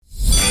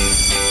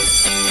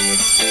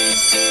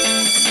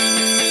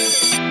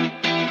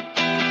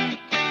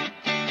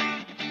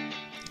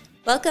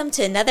Welcome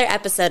to another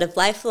episode of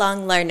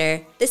Lifelong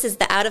Learner. This is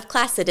the Out of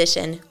Class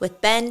edition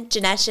with Ben,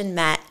 Janesh, and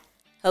Matt.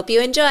 Hope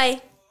you enjoy.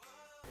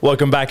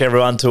 Welcome back,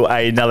 everyone, to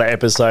another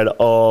episode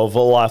of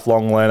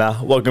Lifelong Learner.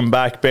 Welcome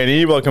back,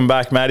 Benny. Welcome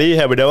back, Maddie.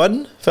 How we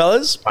doing,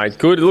 fellas? Mate,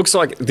 good. It looks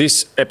like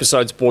this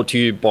episode's brought to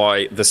you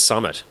by The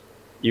Summit.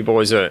 You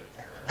boys are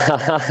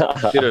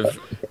a bit of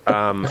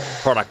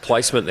product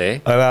placement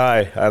there.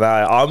 I know.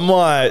 I'm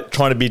like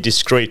trying to be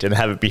discreet and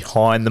have it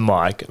behind the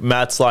mic.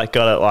 Matt's like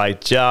got it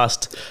like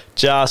just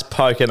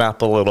poking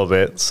up a little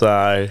bit.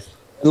 So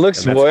it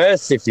looks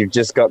worse if you've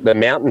just got the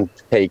mountain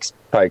peaks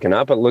poking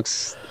up. It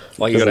looks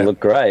like doesn't look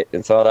great.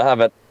 It's either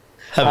have it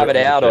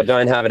out or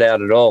don't have it out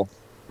at all.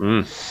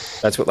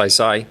 That's what they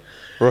say.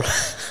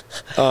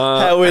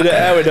 How we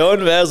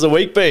doing? How's the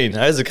week been?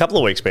 How's a couple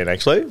of weeks been,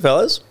 actually,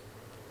 fellas?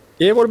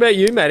 Yeah, what about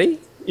you, Matty?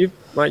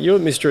 You're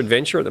Mr.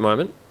 Adventure at the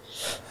moment.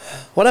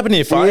 What happened to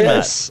your phone,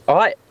 Matt?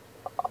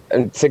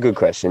 It's a good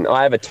question.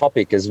 I have a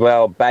topic as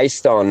well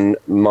based on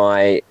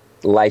my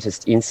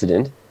latest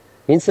challenge.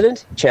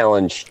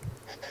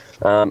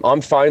 I'm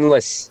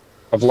phoneless.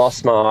 I've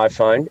lost my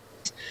iPhone.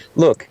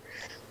 Look,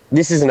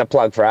 this isn't a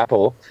plug for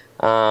Apple.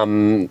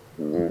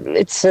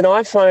 It's an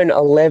iPhone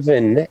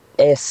 11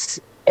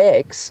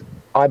 SX.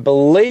 I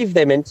believe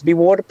they're meant to be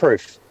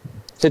waterproof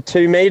to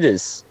 2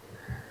 meters.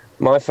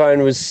 My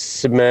phone was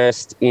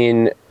submersed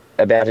in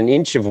about an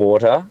inch of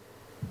water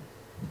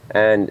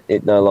and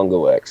it no longer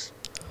works.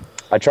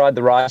 I tried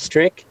the rice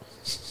trick.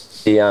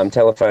 The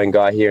telephone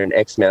guy here in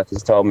Exmouth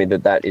has told me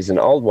that is an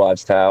old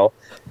wives' tale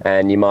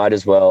and you might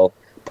as well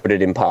put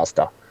it in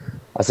pasta.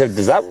 I said,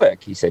 does that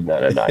work? He said, no,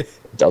 it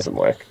doesn't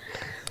work.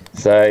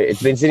 So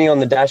it's been sitting on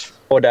the dash for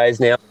 4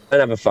 days now. I don't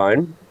have a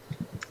phone.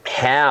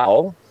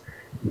 How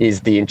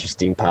is the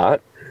interesting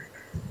part.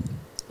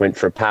 Went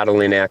for a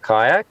paddle in our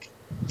kayak.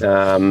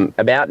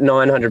 About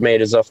 900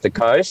 metres off the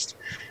coast,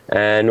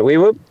 and we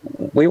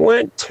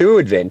weren't too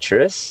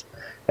adventurous,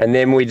 and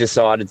then we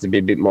decided to be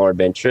a bit more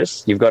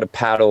adventurous. You've got to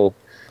paddle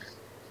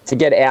to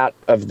get out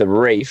of the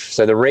reef,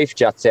 so the reef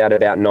juts out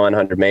about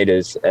 900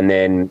 metres, and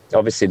then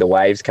obviously the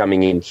waves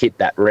coming in hit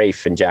that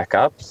reef and jack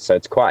up, so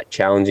it's quite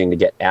challenging to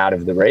get out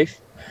of the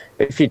reef.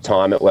 But if you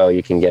time it well,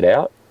 you can get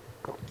out.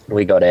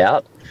 We got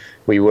out.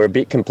 We were a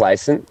bit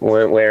complacent,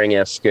 weren't wearing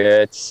our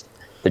skirts.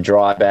 The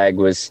dry bag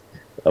was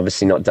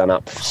obviously not done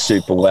up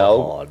super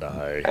well. Oh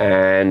no!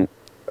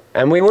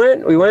 And we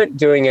weren't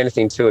doing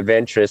anything too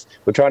adventurous.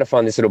 We're trying to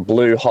find this little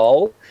blue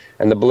hole,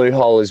 and the blue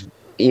hole is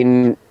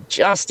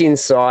just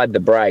inside the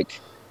break.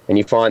 And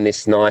you find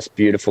this nice,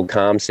 beautiful,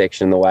 calm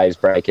section. The waves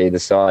break either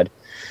side.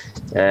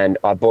 And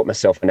I bought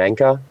myself an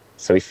anchor.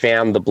 So we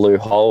found the blue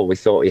hole we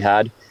thought we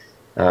had.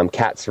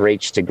 Cats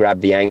reached to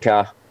grab the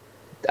anchor,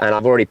 and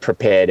I've already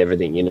prepared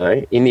everything. You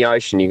know, in the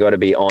ocean you got to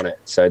be on it.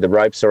 So the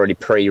rope's already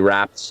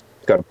pre-wrapped.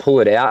 Got to pull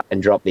it out and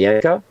drop the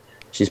anchor.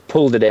 She's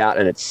pulled it out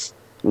and it's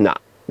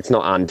not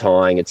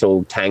untying. It's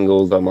all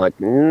tangled. I'm like,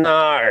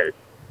 no.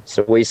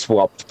 So we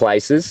swapped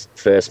places.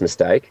 First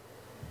mistake.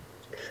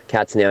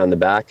 Cat's now in the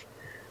back.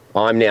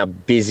 I'm now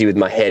busy with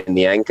my head in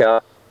the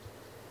anchor.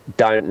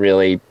 Don't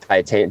really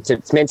pay attention.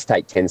 It's meant to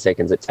take 10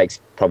 seconds. It takes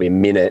probably a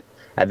minute.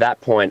 At that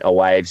point, a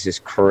wave's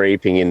just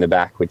creeping in the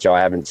back, which I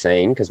haven't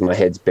seen because my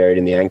head's buried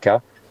in the anchor.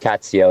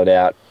 Cat's yelled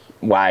out,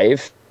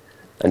 wave.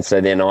 And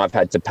so then I've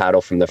had to paddle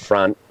from the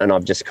front, and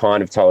I've just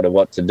kind of told her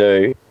what to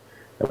do.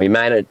 And we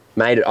made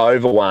it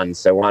over one.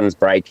 So one's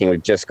breaking,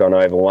 we've just gone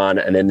over one.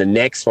 And then the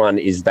next one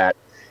is that,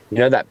 you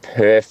know, that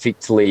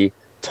perfectly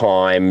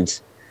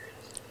timed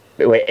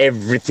where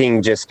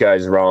everything just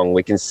goes wrong.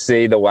 We can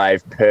see the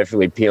wave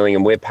perfectly peeling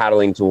and we're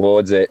paddling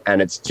towards it.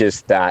 And it's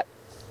just that.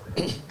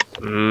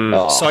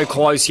 So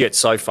close yet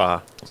so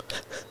far.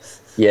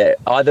 Yeah,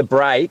 either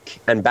brake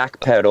and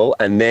back pedal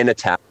and then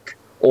attack,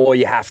 or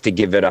you have to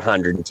give it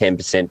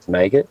 110% to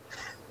make it.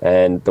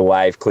 And the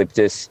wave clipped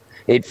us.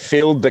 It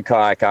filled the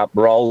kayak up,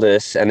 rolled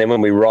us, and then when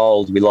we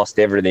rolled, we lost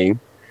everything.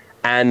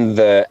 And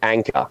the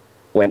anchor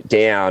went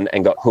down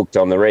and got hooked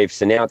on the reef.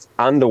 So now it's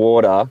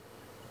underwater,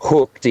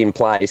 hooked in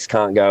place,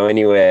 can't go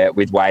anywhere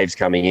with waves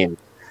coming in.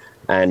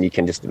 And you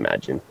can just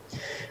imagine.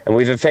 And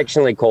we've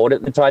affectionately called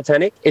it the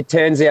Titanic. It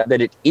turns out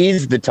that it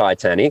is the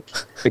Titanic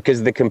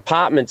because the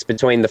compartments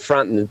between the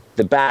front and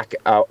the back,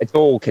 it's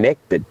all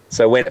connected.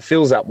 So when it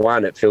fills up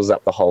one, it fills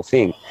up the whole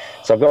thing.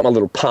 So I've got my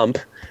little pump,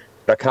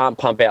 but I can't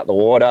pump out the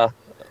water.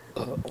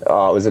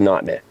 Oh, it was a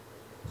nightmare.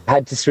 I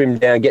had to swim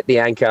down, get the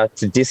anchor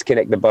to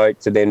disconnect the boat,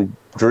 to then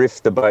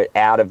drift the boat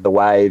out of the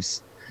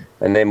waves.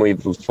 And then we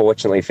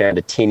fortunately found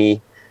a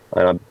tinny,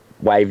 and I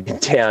waved him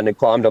down and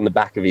climbed on the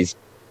back of his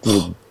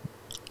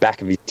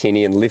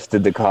tinny and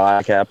lifted the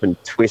kayak up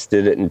and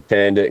twisted it and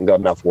turned it and got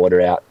enough water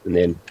out, and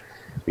then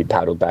we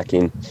paddled back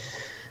in.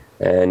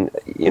 And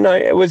you know,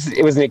 it was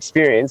an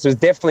experience. It was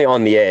definitely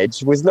on the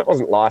edge. It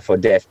wasn't life or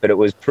death, but it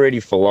was pretty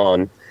full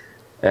on.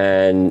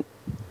 And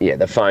yeah,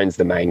 the phone's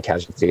the main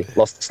casualty.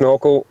 Lost the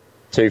snorkel,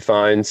 2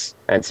 phones,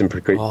 and some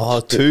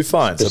 2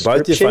 phones. So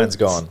both your phones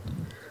gone.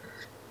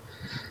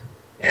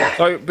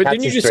 So, but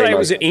didn't you just say it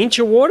was an inch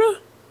of water?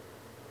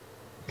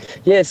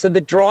 Yeah, so the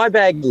dry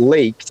bag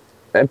leaked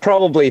and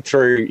probably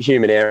through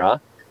human error.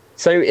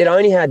 So it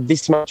only had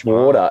this much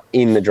water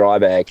in the dry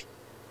bag.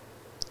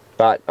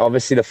 But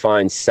obviously the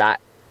phone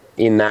sat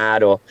in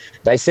that, or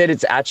they said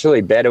it's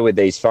actually better with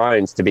these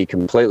phones to be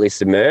completely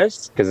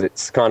submerged because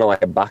it's kind of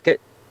like a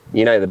bucket.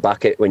 You know, the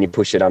bucket, when you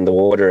push it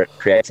underwater, it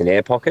creates an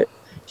air pocket.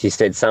 She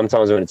said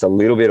sometimes when it's a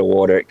little bit of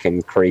water, it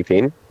can creep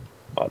in.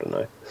 I don't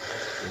know.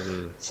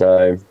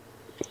 So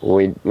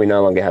we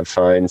no longer have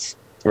phones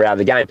around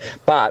the game.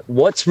 But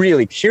what's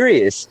really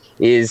curious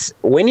is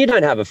when you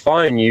don't have a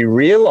phone, you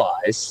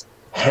realise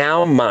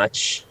how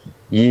much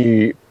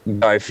you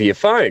go for your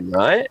phone,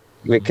 right?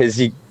 Because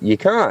you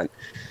can't.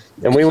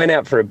 And we went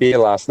out for a beer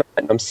last night,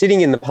 and I'm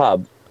sitting in the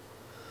pub,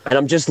 and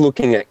I'm just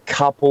looking at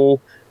couple,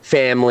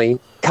 family.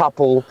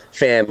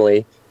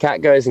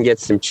 Kat goes and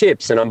gets some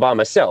chips, and I'm by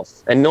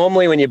myself. And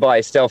normally when you're by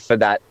yourself for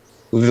that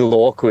little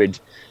awkward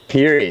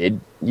period,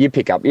 you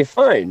pick up your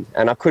phone,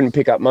 and I couldn't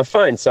pick up my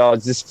phone. So I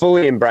was just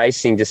fully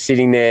embracing just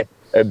sitting there,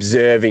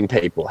 observing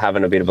people,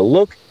 having a bit of a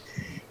look.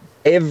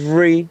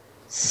 Every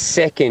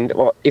second,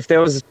 well, if there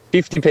was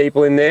 50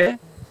 people in there,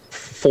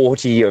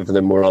 40 of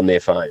them were on their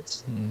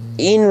phones.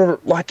 These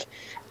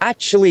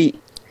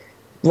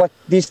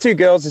two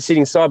girls are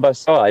sitting side by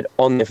side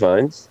on their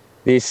phones.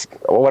 This,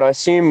 what I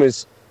assume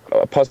was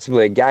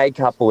possibly a gay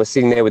couple, was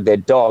sitting there with their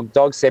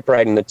dog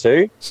separating the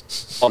two,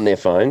 on their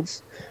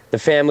phones. The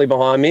family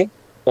behind me,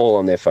 all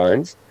on their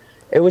phones.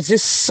 It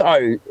was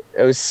so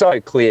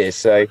clear.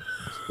 So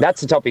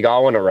that's the topic I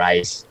want to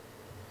raise.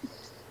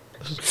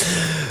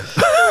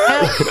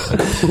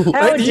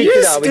 How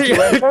addicted are we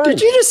to our phones?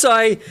 Did you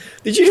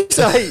just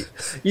say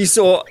you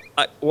saw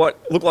what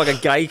looked like a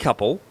gay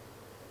couple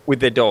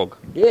with their dog?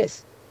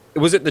 Yes.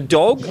 Was it the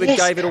dog that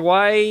gave it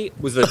away?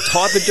 Was it the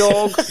type of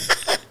dog?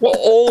 Well,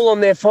 all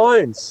on their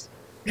phones.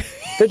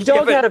 The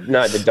dog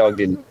no, the dog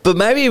didn't. But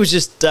maybe it was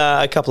just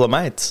a couple of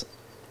mates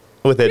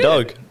with their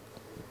dog.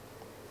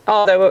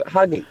 Oh, they were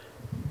hugging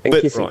and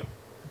kissing. Right.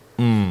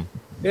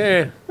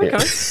 Yeah, okay.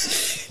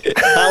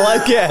 I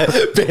like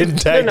it. Ben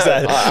takes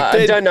that.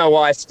 I don't know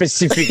why I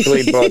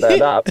specifically brought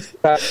that up,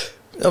 but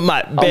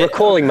Mate, I'm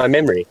recalling my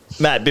memory.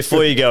 Matt,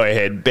 before you go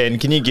ahead, Ben,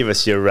 can you give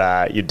us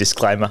your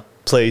disclaimer,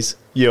 please?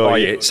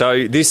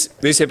 So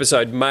this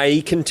episode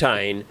may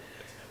contain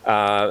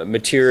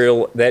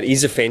material that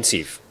is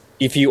offensive.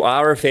 If you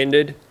are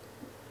offended,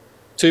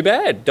 too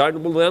bad.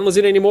 Don't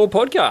listen to any more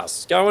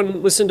podcasts. Go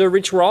and listen to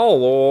Rich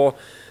Roll or,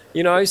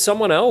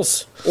 someone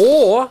else.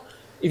 Or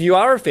if you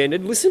are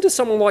offended, listen to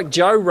someone like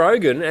Joe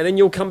Rogan, and then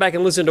you'll come back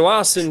and listen to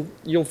us, and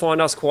you'll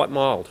find us quite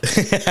mild.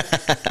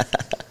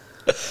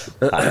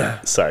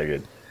 So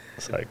good.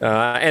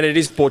 And it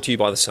is brought to you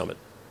by The Summit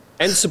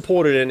and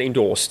supported and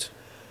endorsed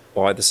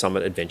by The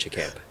Summit Adventure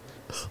Camp.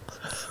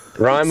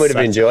 Ryan would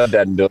have enjoyed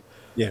that.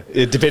 Yeah.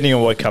 Depending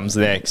on what comes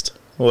next.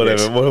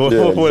 Whatever.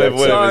 Yes.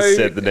 Whatever's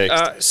said the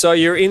next. So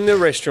you're in the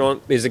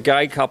restaurant. There's a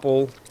gay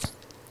couple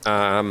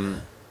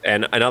and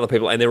other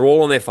people, and they're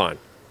all on their phone.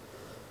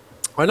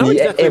 I know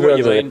exactly what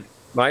you mean,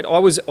 mate.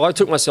 I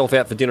took myself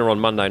out for dinner on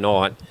Monday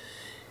night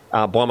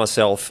by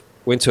myself.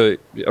 Went to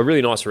a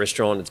really nice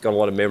restaurant. It's got a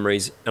lot of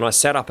memories. And I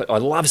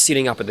love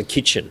sitting up at the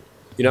kitchen.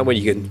 When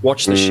you can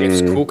watch the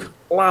chefs cook.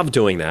 Love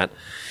doing that.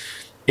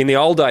 In the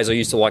old days, I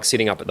used to like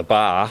sitting up at the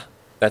bar.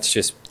 That's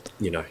just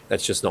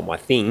not my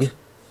thing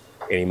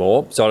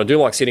anymore. So I do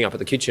like sitting up at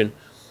the kitchen.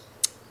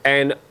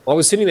 And I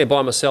was sitting there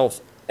by myself,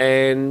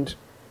 and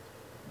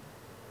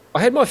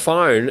I had my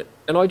phone,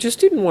 and I just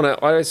didn't want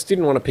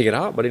to pick it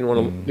up. I didn't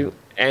want to,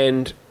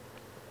 and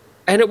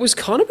it was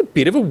kind of a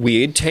bit of a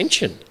weird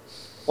tension.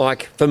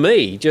 Like for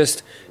me,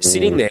 just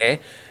sitting there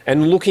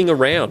and looking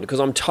around because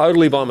I'm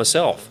totally by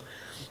myself.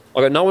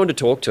 I got no one to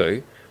talk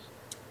to,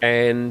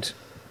 and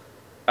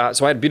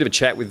so I had a bit of a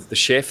chat with the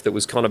chef that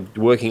was kind of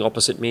working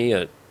opposite me,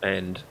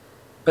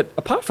 but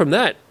apart from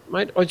that,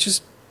 mate,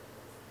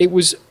 it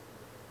was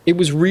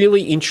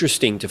really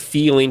interesting to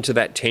feel into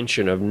that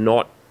tension of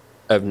not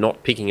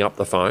picking up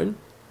the phone,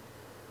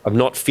 of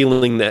not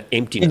feeling that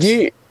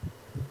emptiness.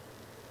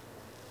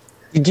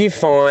 Did you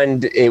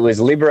find it was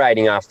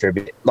liberating after a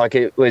bit? Like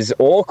it was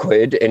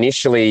awkward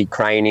initially,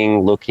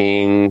 craning,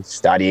 looking,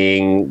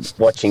 studying,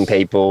 watching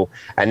people,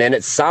 and then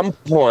at some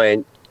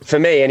point, for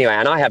me anyway,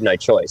 and I have no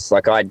choice.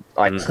 Like I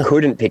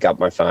couldn't pick up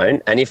my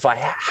phone, and if I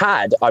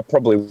had, I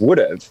probably would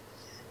have.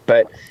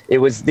 But it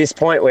was this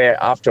point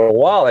where after a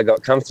while I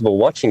got comfortable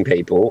watching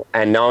people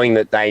and knowing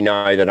that they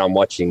know that I'm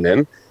watching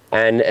them,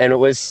 and it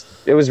was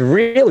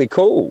really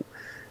cool.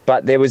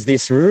 But there was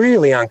this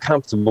really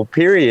uncomfortable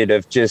period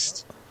of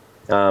just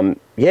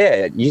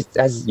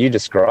as you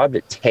described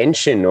it,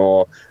 tension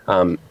or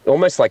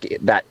almost like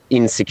that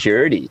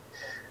insecurity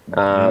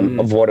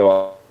of what do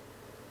I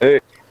do.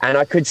 And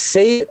I could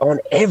see it on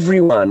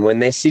everyone when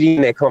they're sitting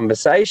in their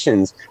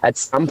conversations. At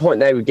some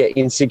point they would get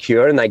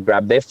insecure and they'd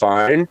grab their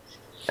phone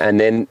and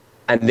then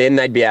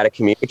they'd be able to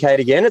communicate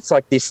again. It's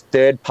like this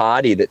third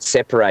party that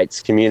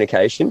separates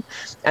communication.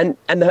 And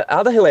the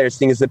other hilarious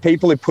thing is the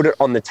people who put it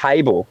on the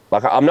table.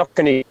 Like I'm not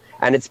going to,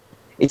 and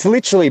it's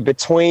literally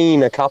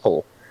between a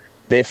couple.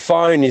 their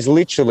phone is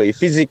literally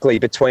physically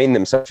between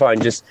them. So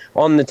phone just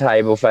on the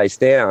table face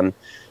down.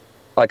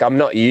 Like, I'm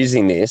not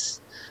using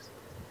this,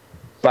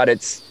 but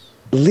it's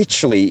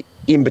literally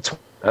in between.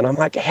 And I'm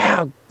like,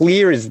 how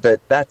clear is that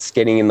that's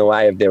getting in the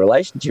way of their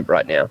relationship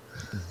right now?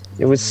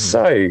 It was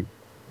so,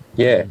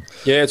 yeah.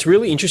 Yeah, it's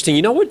really interesting.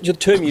 You know what? The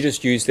term you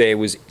just used there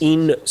was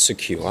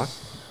insecure.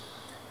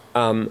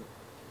 And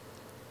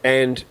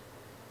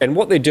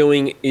what they're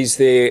doing is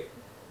I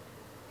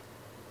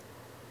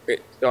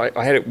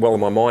had it well in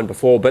my mind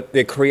before, but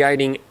they're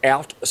creating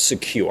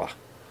out-secure.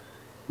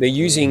 They're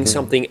using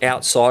something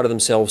outside of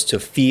themselves to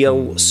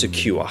feel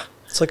secure.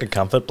 It's like a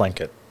comfort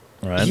blanket,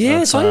 right?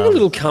 Yeah, it's like a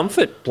little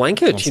comfort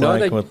blanket. It's you know,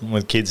 like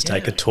when kids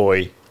take a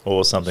toy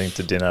or something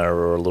to dinner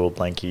or a little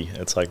blankie.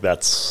 It's like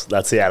that's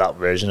the adult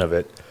version of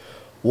it.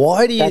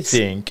 Why do you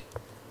think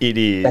it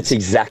is? That's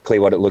exactly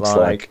what it looks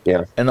like.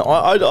 Yeah, and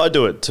I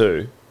do it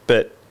too.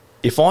 But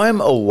if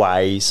I'm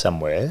away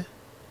somewhere,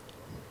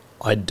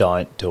 I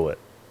don't do it.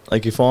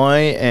 Like if I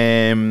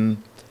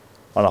am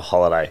on a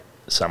holiday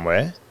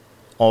somewhere,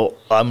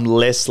 I'm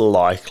less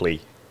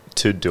likely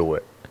to do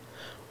it.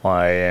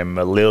 I am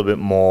a little bit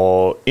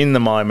more in the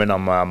moment.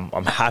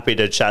 I'm happy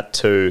to chat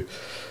to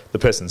the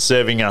person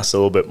serving us a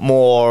little bit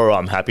more.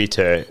 I'm happy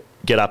to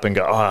get up and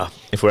go,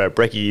 if we're at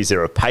brekkie, is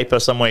there a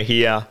paper somewhere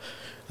here?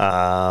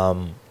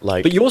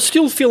 But you're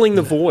still filling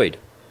the void.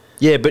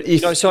 Yeah, but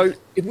if...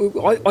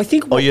 I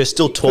think... you're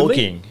still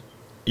talking.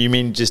 You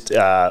mean just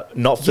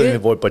not filling the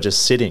void by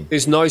just sitting?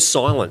 There's no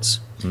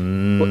silence.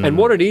 And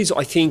what it is,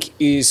 I think,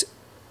 is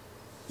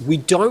we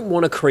don't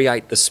want to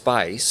create the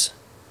space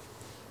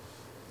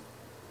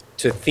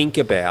to think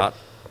about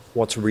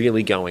what's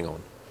really going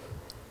on.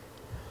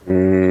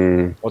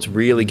 What's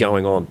really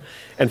going on.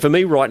 And for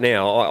me right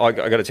now, I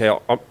got to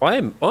tell you,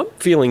 I'm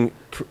feeling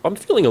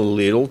a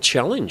little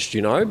challenged,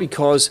 you know,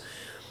 because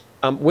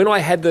when I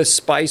had the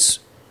space,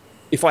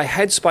 if I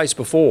had space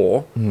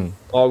before,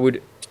 I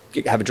would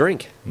have a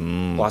drink,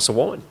 glass of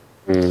wine,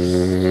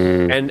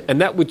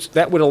 and that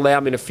would allow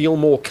me to feel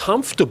more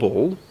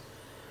comfortable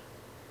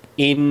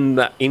in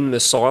the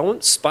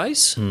silent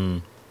space,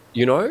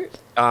 you know.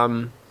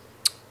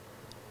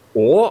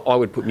 Or I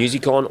would put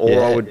music on,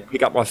 or I would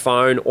pick up my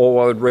phone,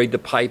 or I would read the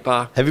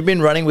paper. Have you been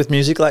running with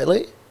music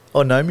lately,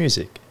 or no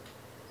music?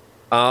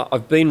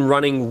 I've been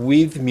running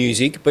with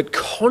music, but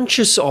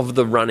conscious of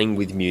the running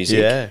with music.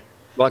 Yeah.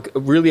 Like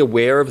really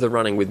aware of the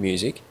running with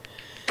music.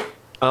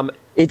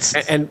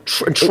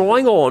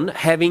 Trying on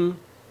having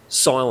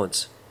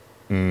silence.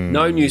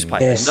 No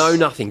newspaper, no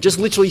nothing. Just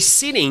literally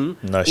sitting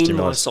in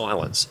my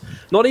silence.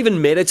 Not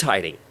even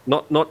meditating.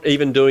 Not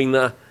even doing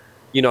the,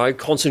 you know,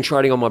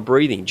 concentrating on my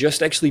breathing.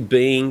 Just actually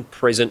being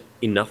present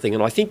in nothing.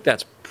 And I think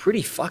that's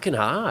pretty fucking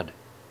hard.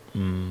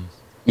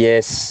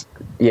 Yes,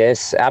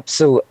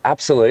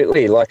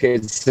 absolutely. Like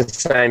it's the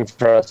same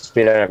for us if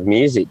we don't have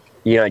music.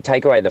 You know,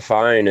 take away the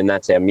phone and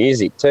that's our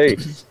music too.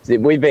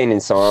 We've been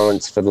in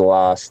silence for the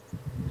last,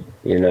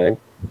 you know,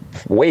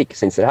 week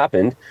since it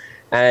happened,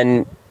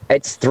 and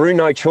it's through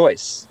no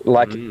choice.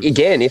 Like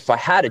again, if I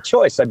had a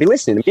choice, I'd be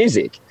listening to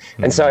music.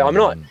 And so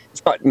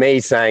it's not me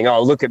saying,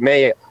 oh, look at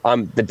me,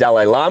 I'm the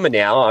Dalai Lama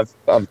now,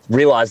 I've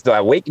realized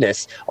my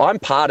weakness. I'm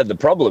part of the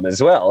problem as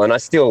well, and I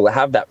still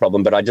have that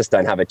problem, but I just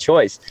don't have a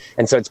choice.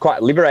 And so it's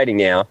quite liberating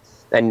now.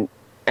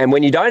 And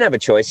when you don't have a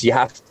choice, you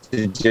have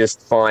to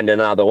just find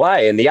another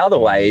way. And the other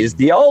way is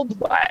the old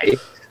way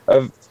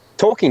of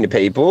talking to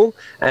people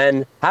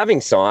and having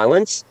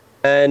silence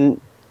and,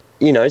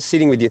 you know,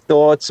 sitting with your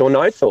thoughts or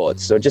no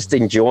thoughts or just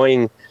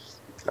enjoying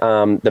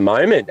the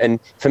moment. And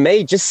for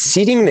me, just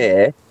sitting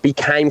there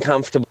became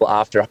comfortable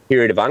after a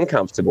period of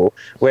uncomfortable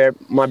where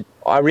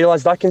I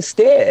realized I can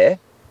stare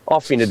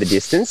off into the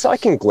distance. I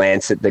can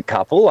glance at the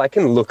couple. I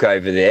can look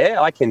over there.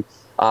 I can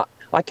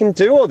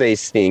do all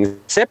these things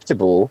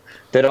acceptable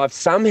that I've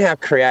somehow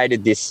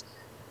created this,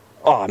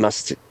 I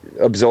must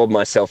absorb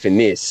myself in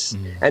this.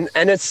 And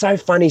it's so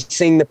funny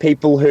seeing the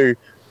people who,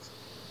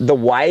 the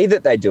way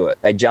that they do it,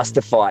 they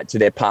justify it to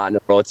their partner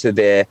or to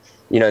their,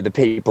 you know, the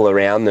people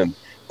around them.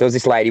 There was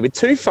this lady with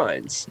 2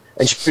 phones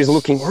and she was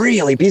looking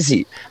really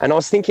busy. And I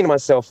was thinking to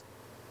myself,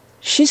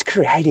 she's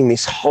creating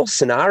this whole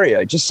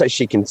scenario just so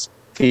she can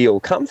feel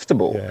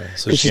comfortable.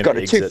 Because she's got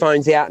her 2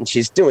 phones out and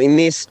she's doing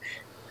this.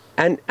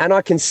 And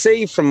I can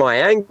see from my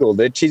angle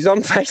that she's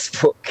on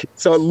Facebook.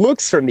 So it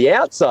looks from the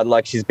outside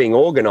like she's being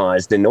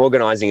organised and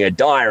organising her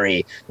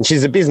diary. And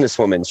she's a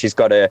businesswoman. She's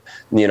got a,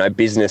 you know,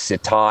 business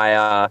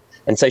attire.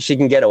 And so she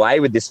can get away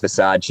with this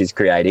facade she's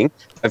creating.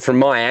 But from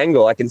my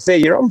angle, I can see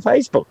you're on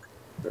Facebook.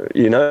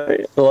 You know,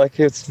 like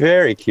it's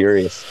very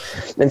curious.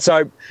 And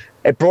so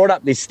it brought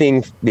up this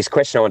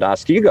question I want to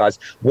ask you guys.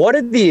 What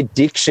are the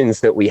addictions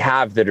that we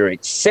have that are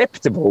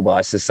acceptable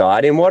by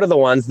society and what are the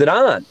ones that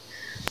aren't?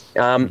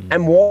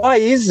 And why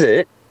is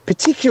it,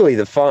 particularly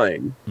the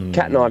phone?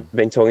 Kat and I have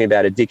been talking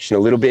about addiction a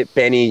little bit.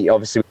 Benny,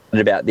 obviously, we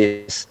talked about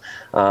this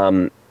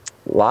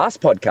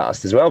last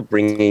podcast as well,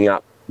 bringing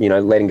up, you know,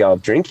 letting go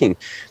of drinking.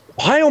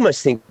 I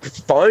almost think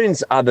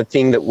phones are the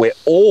thing that we're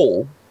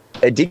all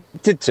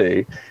addicted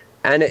to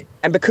and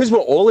because we're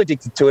all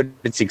addicted to it,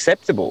 it's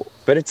acceptable.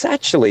 But it's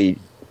actually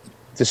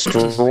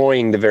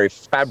destroying the very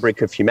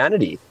fabric of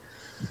humanity.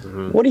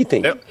 Mm-hmm. What do you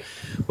think? Yep.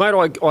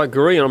 Mate, I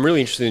agree, and I'm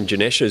really interested in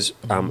Janesh's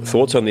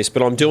thoughts on this,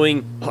 but I'm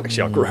doing...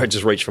 Actually, I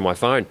just reached for my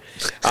phone.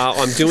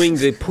 I'm doing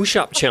the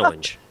push-up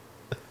challenge.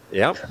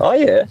 Yeah. Oh,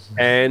 yeah.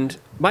 And,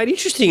 mate,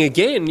 interesting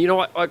again. You know,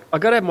 I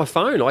got to have my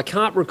phone. I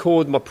can't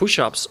record my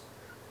push-ups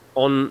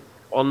on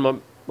my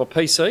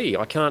PC.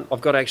 I can't...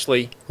 I've got to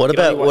actually... What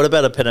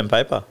about a pen and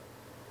paper?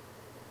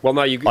 Well,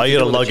 no, you got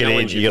to log it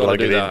in. You got to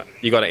log it in.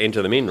 You got to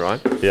enter them in, right?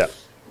 Yeah.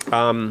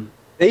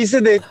 These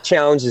are the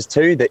challenges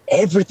too, that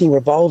everything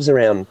revolves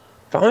around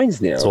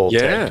phones now.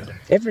 Yeah,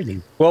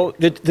 everything. Well,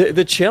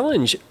 the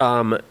challenge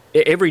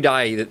every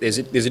day that there's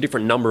a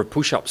different number of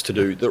push-ups to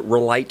do that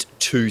relate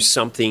to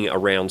something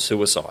around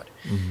suicide,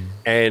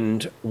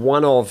 and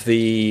one of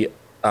the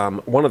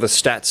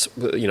stats,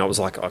 you know, it was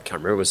like, I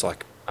can't remember, it was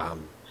like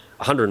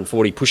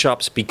 140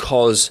 push-ups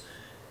because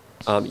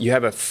you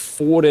have a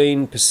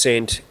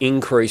 14%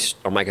 increase.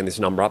 I'm making this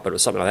number up, but it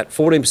was something like that.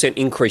 14%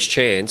 increased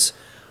chance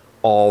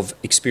of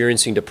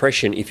experiencing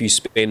depression if you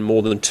spend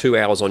more than 2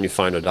 hours on your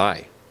phone a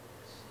day.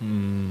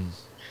 Now,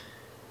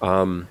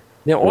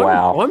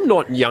 wow. I'm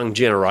not young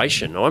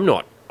generation. I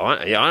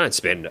don't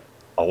spend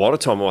a lot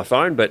of time on my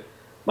phone, but,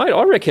 mate,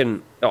 I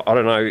reckon, I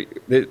don't know,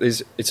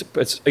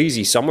 it's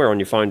easy somewhere on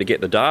your phone to get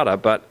the data,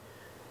 but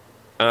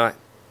I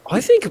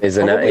think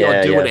probably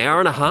I do an hour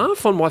and a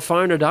half on my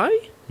phone a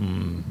day.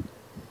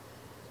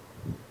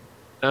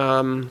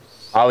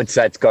 I would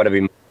say it's got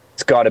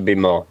to be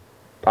more.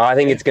 I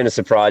think it's going to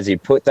surprise you.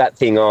 Put that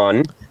thing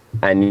on,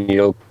 and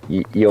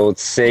you'll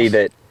see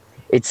that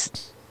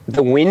it's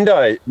the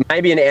window.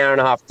 Maybe an hour and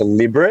a half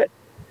deliberate,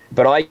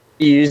 but I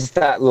used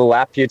that little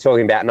app you're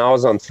talking about, and I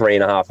was on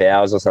 3.5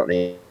 hours or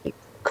something.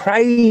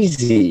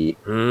 Crazy.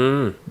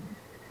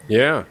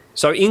 Yeah.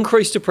 So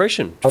increased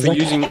depression from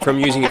using your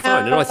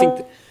phone, and I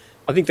think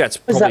that's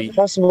probably... Is that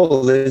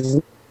possible?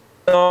 There's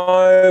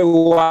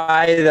no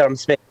way that I'm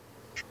spending.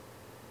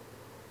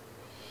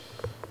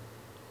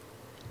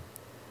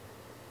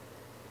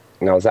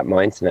 No, is that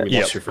my internet?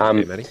 Yes.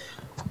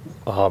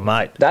 Oh,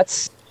 mate.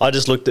 I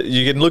just looked at...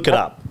 You can look it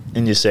up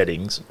in your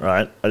settings,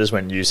 right? I just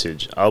went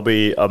usage.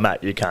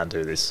 Matt, you can't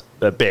do this.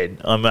 But Ben,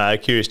 I'm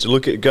curious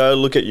to go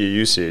look at your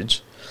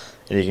usage,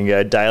 and you can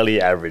go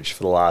daily average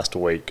for the last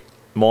week.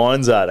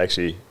 Mine's at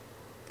actually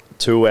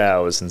 2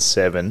 hours and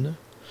 7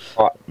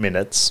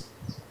 minutes.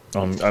 2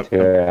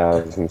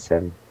 hours and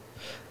 7.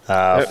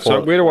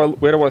 So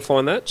where do I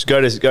find that? Just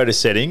go to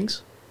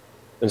settings.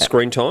 And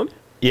screen time?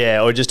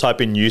 Yeah, or just type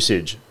in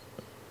usage.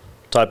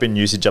 Type in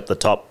usage up the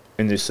top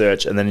in your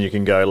search, and then you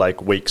can go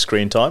like week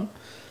screen time.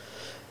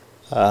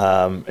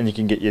 And you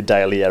can get your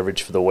daily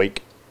average for the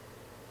week.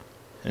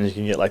 And you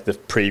can get like the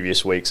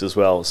previous weeks as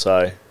well.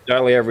 So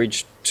daily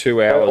average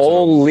 2 hours.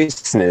 All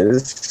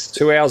listeners,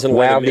 2 hours and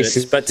 11 minutes.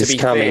 This but to be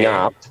coming fair,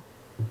 up.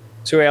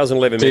 2 hours and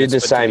 11 minutes. Do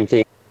the same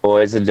thing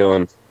boys are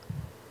doing.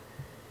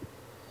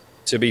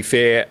 To be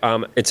fair,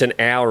 it's an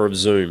hour of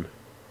Zoom.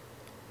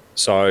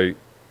 So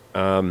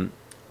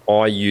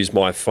I use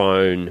my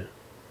phone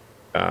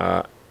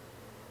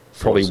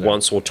probably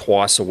once or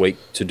twice a week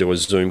to do a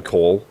Zoom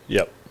call.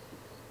 Yep.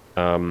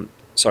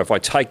 So if I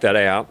take that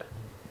out,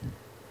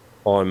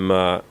 I'm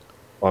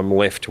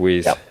left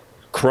with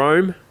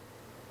Chrome,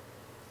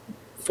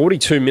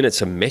 42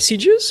 minutes of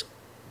messages.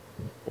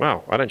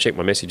 Wow, I don't check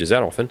my messages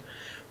that often.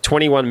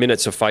 21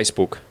 minutes of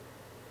Facebook,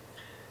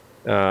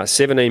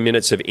 17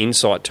 minutes of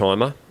Insight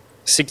Timer,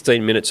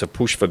 16 minutes of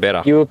Push for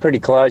Better. You were pretty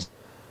close.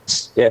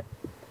 Yeah.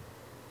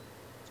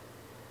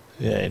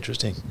 Yeah,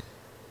 interesting.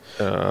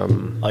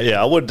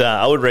 I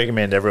would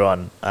recommend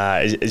everyone,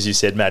 as you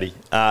said, Maddie,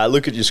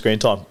 look at your screen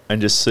time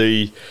and just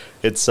see.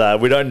 It's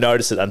we don't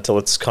notice it until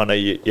it's kind of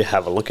you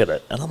have a look at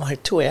it, and I'm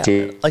like 2 hours,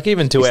 like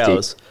even 2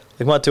 hours.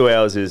 Like my 2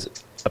 hours is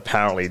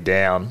apparently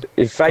down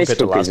compared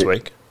to last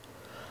week.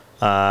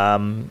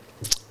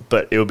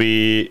 But it'll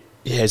be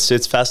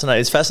it's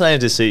fascinating. It's fascinating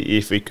to see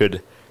if we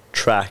could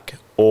track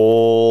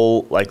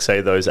all, like, say,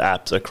 those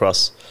apps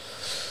across,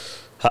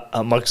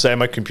 like, say,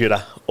 my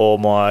computer or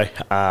my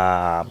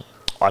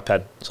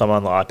iPad. So I'm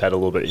on the iPad a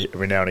little bit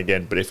every now and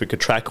again. But if we could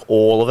track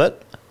all of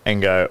it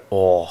and go,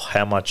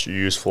 how much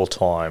useful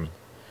time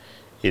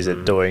is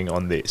it doing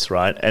on this,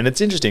 right? And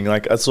it's interesting.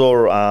 Like, I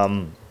saw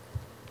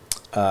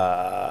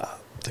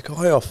the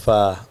guy off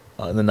the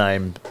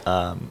name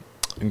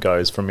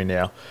goes from me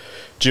now.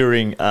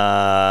 During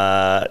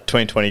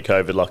 2020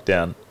 COVID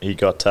lockdown, he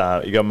got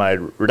made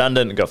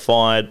redundant and got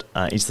fired.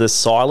 He's the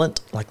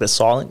silent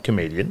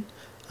comedian.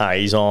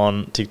 He's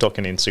on TikTok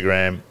and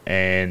Instagram,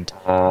 and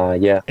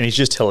he's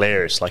just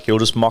hilarious. Like, he'll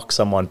just mock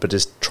someone, but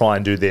just try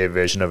and do their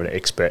version of an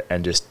expert,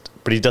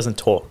 but he doesn't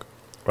talk,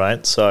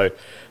 right? So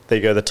there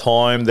you go. The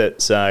time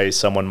that, say,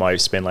 someone might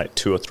spend like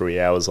 2 or 3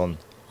 hours on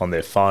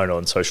their phone or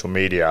on social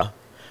media,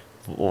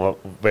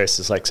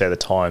 versus, like, say, the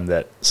time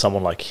that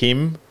someone like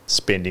him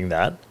spending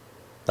that,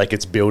 like,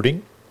 it's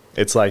building.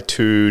 It's like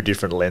two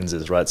different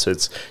lenses, right? So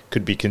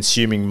could be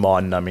consuming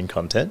mind-numbing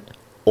content,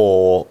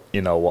 or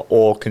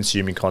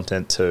consuming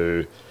content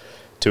to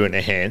to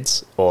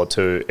enhance or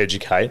to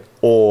educate,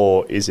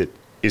 or is it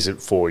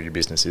for your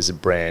business? Is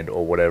it brand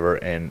or whatever?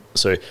 And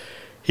so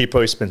he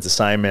probably spends the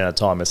same amount of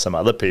time as some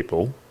other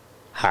people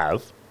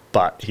have,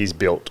 but he's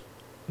built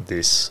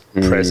this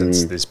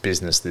presence, this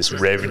business, this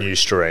revenue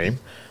stream.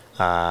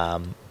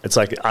 It's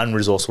like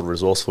unresourceful,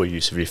 resourceful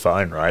use of your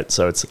phone, right?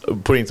 So it's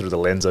putting through the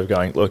lens of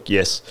going, look,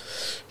 yes,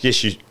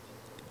 you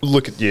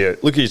look at your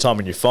time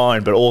on your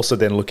phone, but also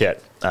then look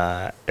at,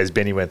 as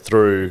Benny went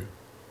through,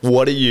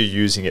 what are you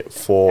using it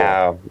for?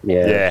 How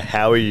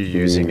are you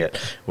using it?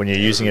 When you're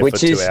using it for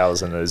 2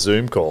 hours on a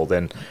Zoom call,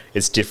 then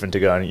it's different to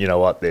going, you know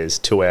what, there's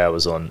 2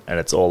 hours on and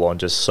it's all on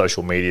just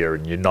social media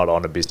and you're not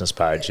on a business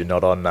page, you're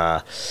not on,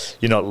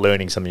 you're not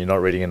learning something, you're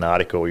not reading an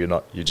article,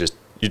 you're just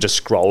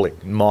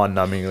scrolling,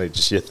 mind-numbingly,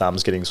 just your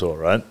thumbs getting sore,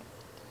 right?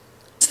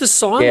 It's the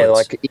silence. Yeah,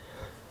 like...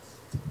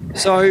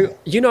 So,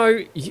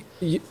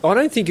 I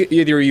don't think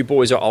either of you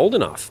boys are old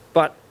enough,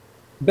 but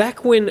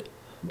back when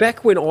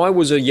I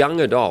was a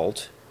young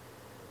adult,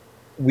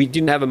 we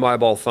didn't have a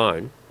mobile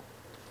phone,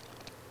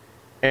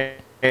 and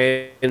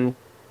in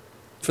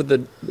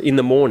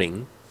the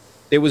morning,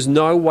 there was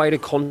no way to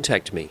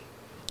contact me.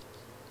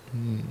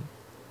 When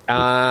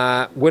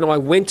I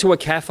went to a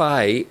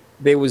cafe,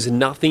 there was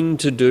nothing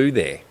to do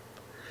there.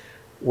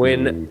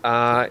 When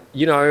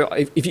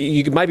if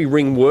you could maybe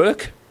ring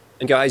work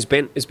and go, is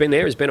Ben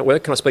there? Is Ben at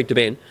work? Can I speak to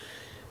Ben?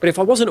 But if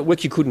I wasn't at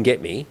work, you couldn't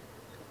get me,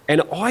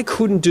 and I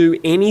couldn't do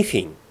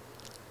anything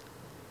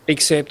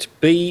except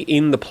be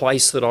in the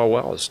place that I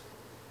was.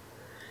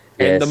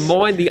 Yes.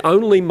 And the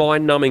only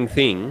mind-numbing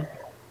thing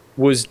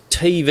was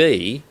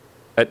TV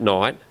at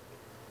night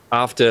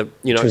after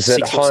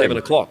 6 or 7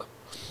 o'clock.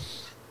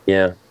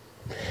 Yeah.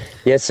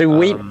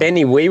 So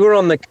Benny, we were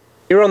on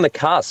the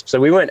cusp. So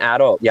we weren't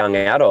young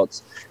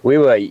adults. We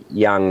were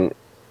young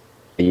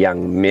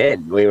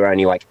men. We were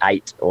only like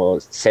 8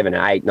 or 7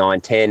 or 8,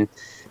 9, 10.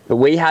 But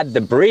we had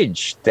the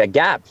bridge, the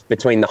gap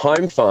between the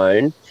home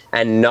phone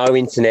and no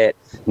internet,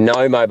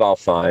 no mobile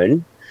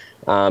phone.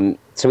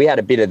 So we had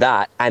a bit of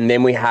that. And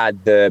then we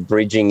had the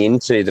bridging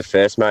into the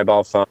first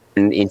mobile phone,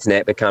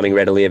 internet becoming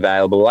readily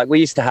available. Like we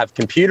used to have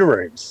computer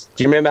rooms.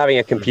 Do you remember having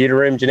a computer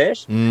room,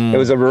 Janesh? It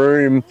was a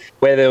room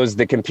where there was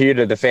the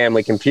computer, the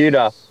family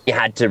computer. You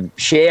had to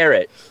share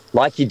it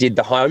like you did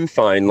the home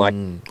phone. Like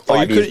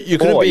you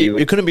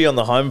couldn't be on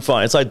the home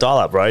phone. It's like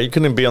dial-up, right? You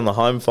couldn't be on the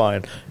home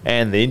phone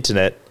and the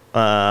internet.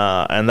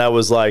 And that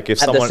was like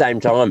if at the same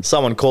time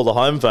someone called the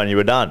home phone, you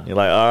were done. You're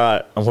like, all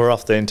right, and we're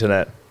off the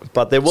internet.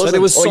 But there wasn't. So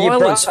there was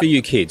silence for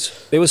you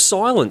kids. There was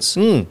silence.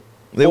 There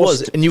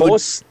was, and you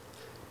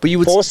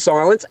would force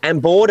silence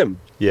and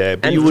boredom. Yeah,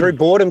 but and through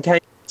boredom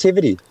came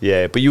activity.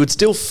 Yeah, but you would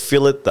still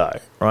feel it though,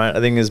 right? I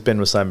think as Ben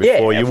was saying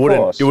before, you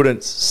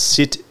wouldn't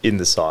sit in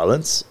the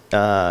silence.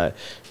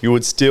 You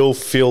would still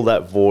fill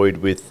that void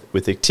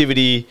with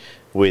activity.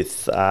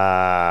 With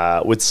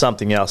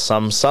something else,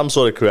 some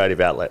sort of creative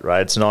outlet,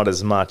 right? It's not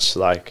as much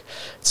like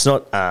it's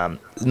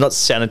not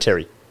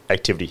sanitary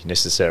activity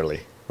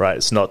necessarily, right?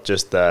 It's not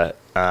just the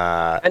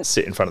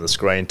sit in front of the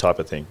screen type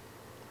of thing.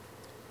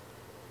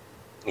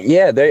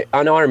 Yeah,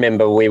 and I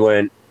remember we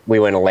weren't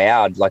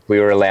allowed. Like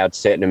we were allowed a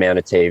certain amount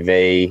of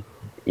TV.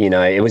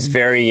 It was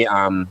very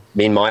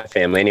in my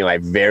family anyway,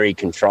 very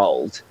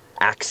controlled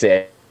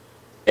access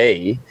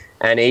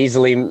and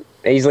easily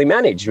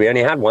managed. We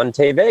only had one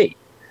TV.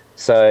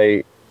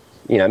 So,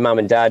 mum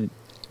and dad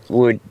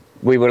we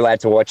were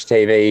allowed to watch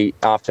TV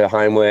after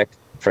homework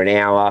for an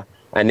hour.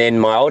 And then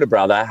my older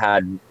brother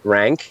had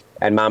rank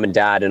and mum and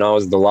dad, and I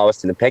was the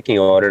lowest in the pecking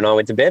order and I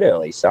went to bed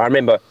early. So I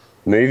remember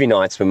movie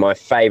nights were my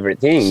favourite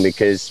thing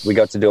because we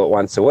got to do it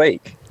once a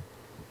week.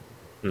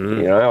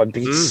 I'd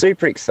be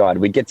super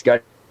excited. We'd get to go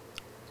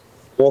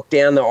walk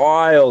down the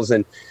aisles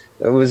and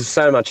it was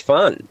so much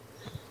fun.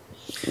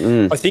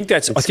 I think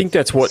that's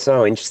what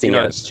so interesting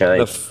how it's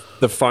changed.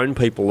 The phone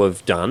people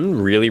have done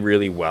really,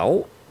 really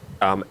well.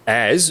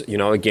 As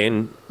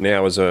again,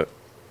 now as a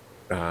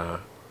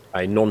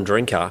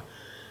non-drinker,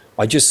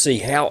 I just see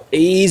how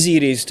easy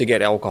it is to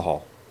get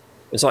alcohol.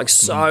 It's like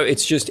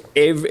it's just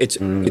it's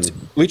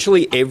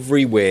literally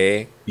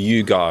everywhere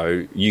you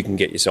go, you can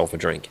get yourself a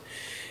drink.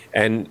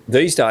 And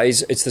these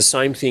days, it's the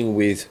same thing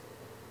with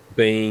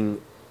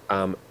being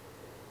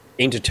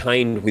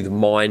entertained with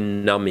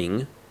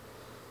mind-numbing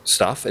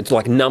stuff. It's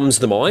like numbs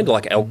the mind,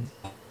 like alcohol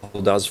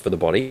does for the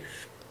body.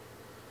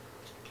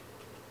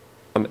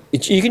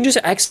 You can just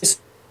access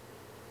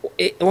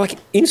it like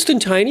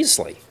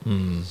instantaneously.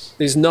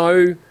 There's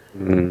no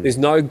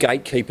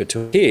gatekeeper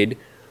to a kid. You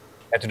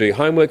have to do your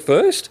homework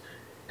first,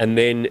 and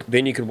then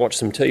you could watch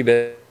some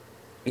TV.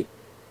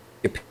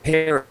 Your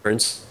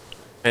parents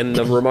and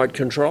the remote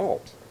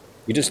control.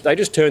 They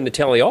just turn the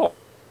telly off.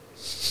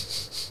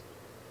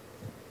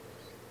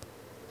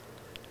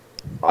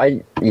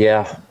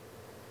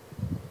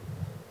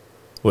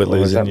 We're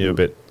losing you a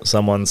bit.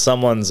 Someone's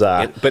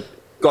but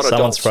got someone's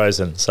adults.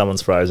 frozen.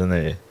 Someone's frozen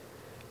there.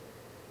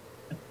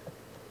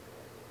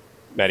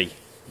 Maddie,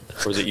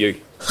 or is it you?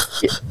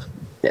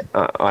 Yeah,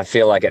 I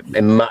feel like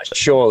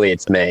surely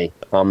it's me.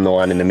 I'm the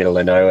one in the middle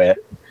of nowhere.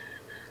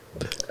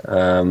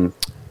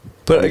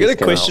 But But I got a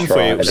question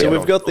for you. So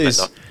we've got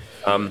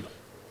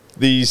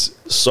these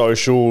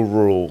social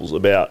rules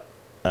about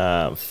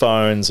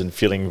phones and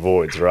filling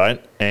voids,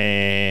 right?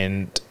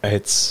 And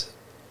it's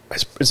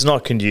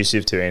not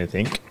conducive to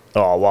anything.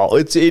 Oh well,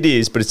 it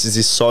is, but it's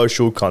this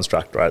social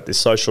construct, right? This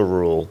social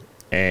rule,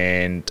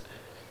 and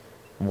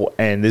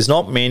there's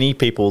not many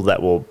people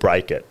that will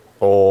break it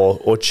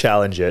or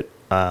challenge it.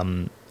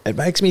 It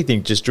makes me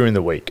think just during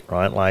the week,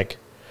 right? Like,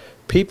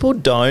 people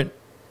don't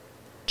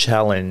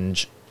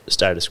challenge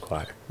status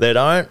quo. They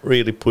don't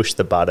really push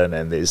the button,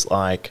 and there's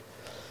like,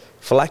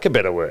 for lack of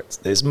better words,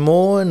 there's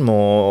more and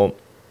more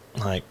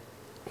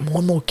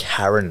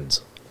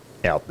Karens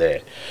out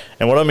there.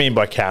 And what I mean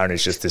by Karen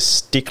is just this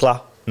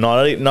stickler.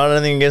 Not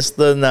anything against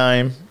the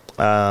name.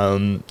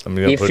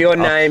 If your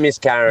name is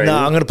Karen, no,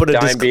 I'm going to put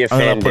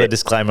a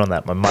disclaimer on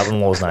that. My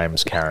mother-in-law's name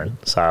is Karen,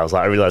 so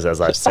I realised as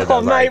I said that.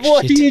 Oh, mate,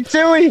 what are you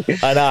doing?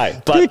 I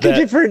know, but pick a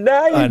different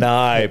name. I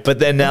know, but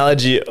the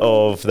analogy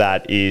of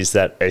that is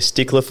that a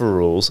stickler for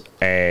rules,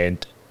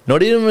 and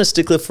not even a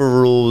stickler for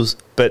rules,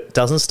 but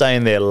doesn't stay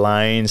in their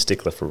lane.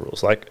 Stickler for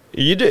rules, like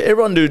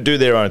everyone do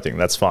their own thing.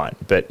 That's fine,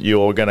 but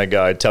you're going to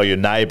go tell your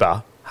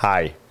neighbour,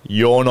 "Hey,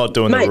 you're not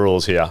doing the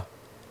rules here."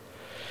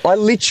 I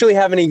literally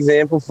have an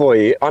example for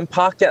you. I'm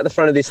parked out the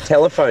front of this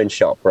telephone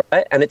shop,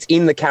 right? And it's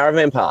in the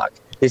caravan park.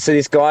 So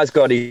this guy's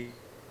got his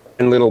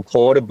little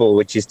portable,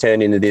 which is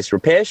turned into this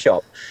repair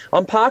shop.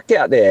 I'm parked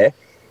out there,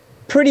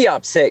 pretty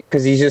upset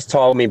because he's just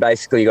told me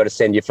basically you got to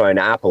send your phone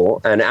to Apple,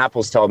 and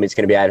Apple's told me it's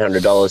going to be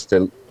 $800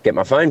 to get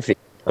my phone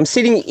fixed. I'm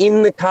sitting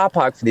in the car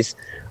park for this.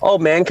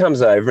 Old man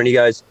comes over and he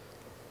goes,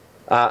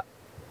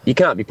 "You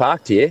can't be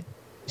parked here.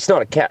 It's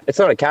not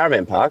a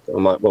caravan park."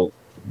 I'm like, "Well,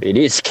 it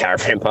is a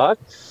caravan park."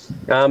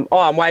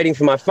 I'm waiting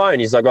for my phone.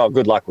 He's like, "Oh,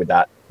 good luck with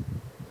that."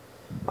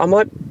 I'm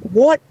like,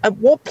 what? At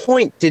what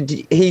point did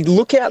he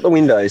look out the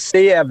window,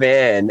 see our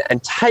van,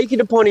 and take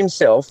it upon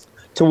himself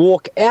to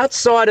walk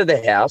outside of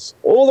the house,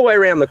 all the way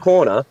around the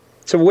corner,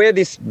 to where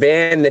this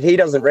van that he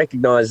doesn't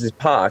recognise is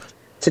parked,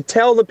 to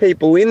tell the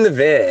people in the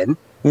van,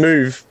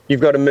 you've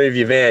got to move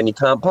your van, you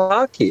can't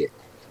park here.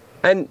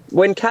 And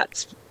when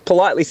Kat's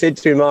politely said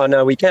to him, "Oh,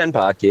 no, we can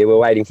park here, we're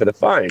waiting for the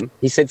phone,"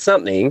 he said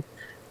something,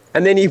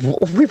 and then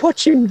we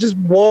watch him just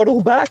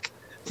waddle back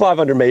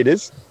 500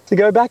 metres to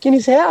go back in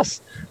his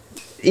house.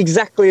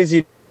 Exactly as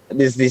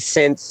there's this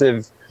sense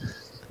of,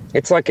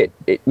 it's like it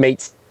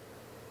meets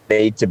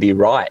need to be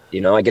right.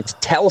 I get to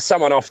tell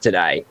someone off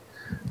today.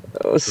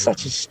 It was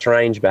such a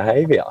strange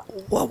behaviour.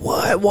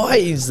 Why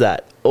is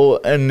that?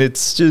 And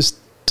it's just,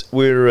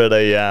 we were at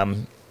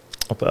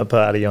a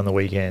party on the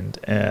weekend,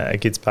 a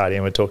kids' party,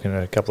 and we're talking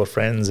to a couple of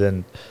friends,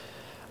 and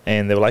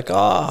they were like,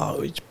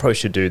 "Oh, you probably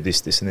should do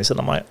this, this, and this,"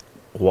 and I'm like,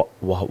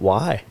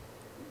 why?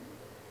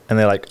 And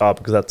they're like, "Oh,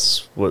 because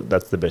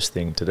that's the best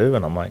thing to do."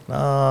 And I'm like, "No,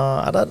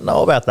 I don't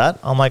know about that."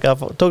 I'm like, I've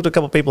talked to a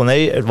couple of people and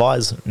they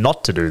advise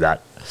not to do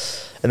that.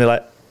 And they're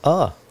like,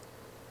 oh,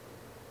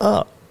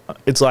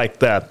 it's like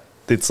the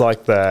You're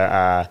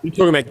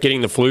talking about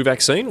getting the flu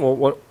vaccine, or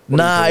what?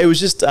 No, it was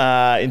just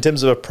in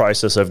terms of a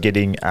process of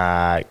getting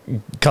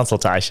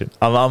consultation.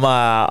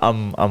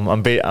 I'm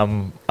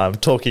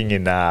talking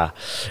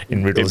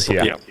in riddles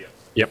here.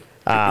 Yep.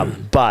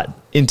 But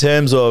in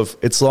terms of,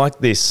 it's like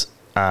this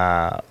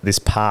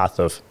path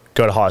of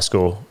go to high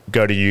school,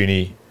 go to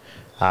uni,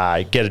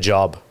 get a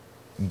job,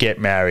 get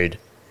married,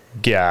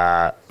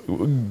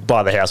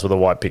 buy the house with a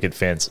white picket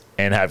fence,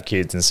 and have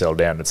kids and settle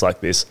down. It's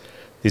like this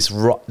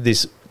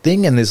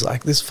thing, and there's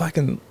like this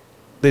fucking,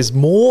 there's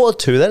more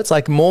to that. It's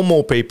like more and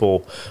more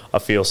people, I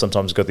feel,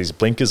 sometimes got these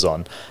blinkers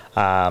on.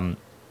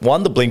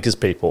 One, the blinkers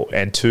people,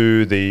 and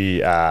two,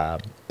 the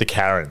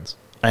Karens.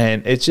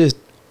 And it's just,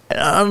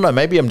 I don't know,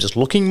 maybe I'm just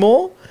looking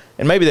more,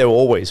 and maybe they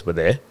always were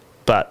there,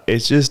 but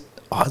it's just,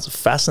 it's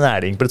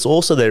fascinating. But it's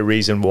also the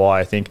reason why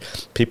I think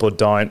people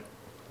go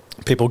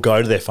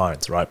to their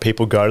phones, right?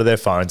 People go to their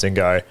phones and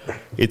go,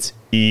 it's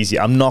easy.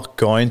 I'm not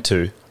going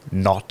to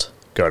not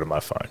go to my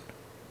phone,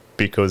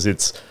 because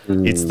it's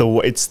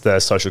the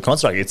social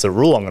construct. It's a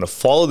rule. I'm going to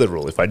follow the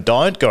rule. If I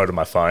don't go to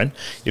my phone,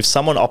 if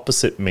someone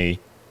opposite me,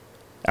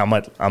 I'm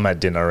at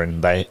dinner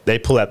and they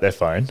pull out their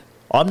phone,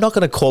 I'm not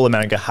going to call them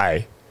out and go,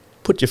 "Hey,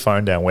 put your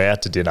phone down, we're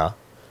out to dinner."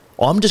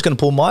 I'm just going to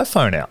pull my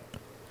phone out.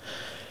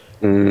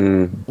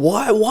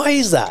 Why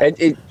is that?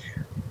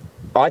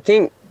 I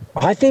think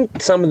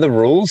some of the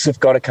rules have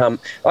got to come.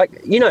 Like,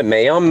 you know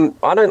me,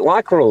 I don't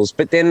like rules,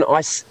 but then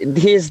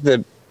here's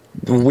the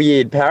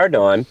weird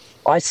paradigm.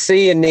 I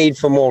see a need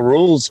for more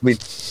rules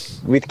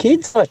with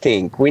kids. I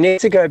think we need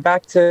to go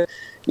back to,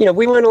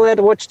 we weren't allowed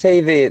to watch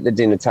TV at the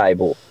dinner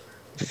table.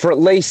 For at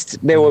least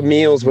there were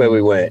meals where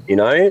we weren't,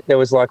 there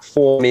was like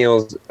 4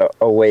 meals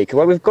a week.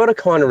 Well, we've got to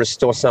kind of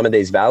restore some of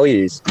these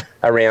values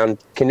around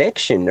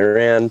connection,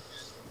 around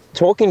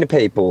talking to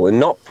people, and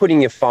not putting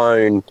your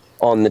phone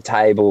on the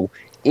table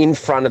in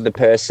front of the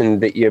person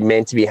that you're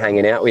meant to be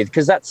hanging out with,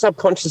 because that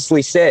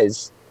subconsciously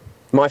says,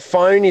 my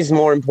phone is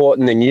more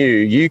important than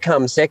you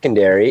come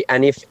secondary,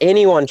 and if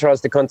anyone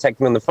tries to contact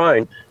me on the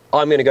phone,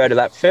 I'm going to go to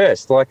that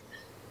first. Like,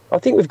 I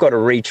think we've got to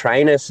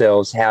retrain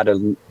ourselves how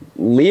to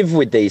live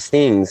with these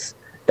things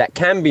that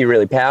can be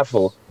really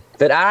powerful,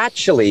 that are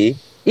actually,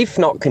 if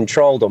not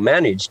controlled or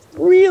managed,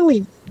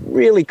 really,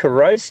 really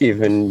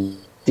corrosive and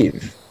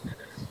addictive.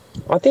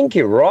 I think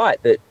you're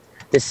right that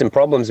there's some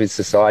problems with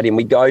society and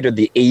we go to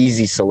the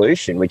easy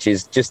solution, which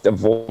is just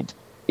avoid,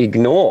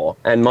 ignore.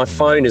 And my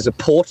phone is a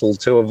portal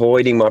to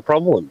avoiding my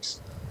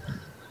problems.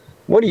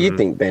 What do you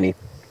think, Benny?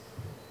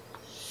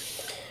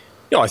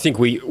 Yeah, I think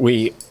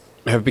we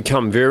have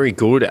become very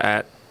good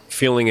at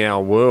filling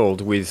our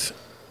world with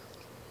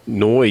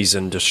noise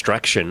and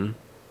distraction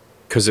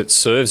because it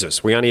serves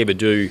us. We only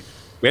do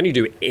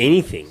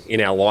anything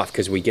in our life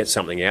because we get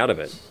something out of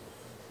it.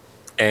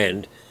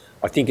 And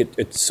I think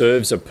it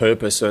serves a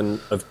purpose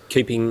of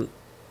keeping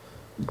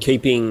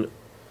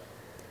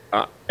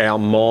our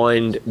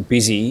mind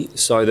busy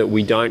so that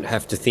we don't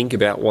have to think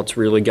about what's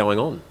really going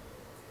on.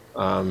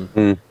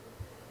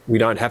 We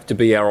don't have to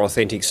be our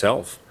authentic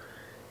self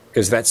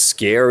because that's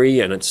scary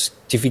and it's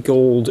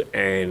difficult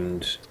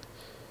and,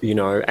 you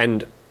know,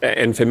 and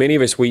for many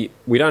of us, we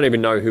don't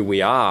even know who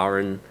we are.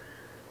 And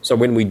so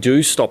when we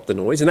do stop the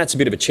noise, and that's a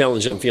bit of a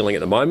challenge I'm feeling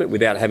at the moment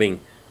without having,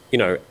 you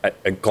know,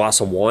 a glass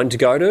of wine to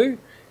go to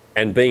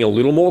and being a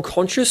little more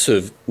conscious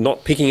of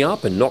not picking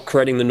up and not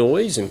creating the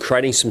noise and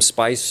creating some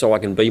space so I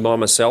can be by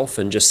myself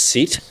and just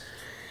sit.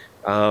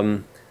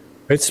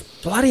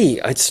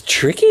 It's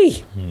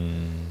tricky,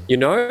 you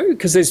know,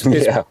 because there's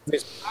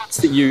parts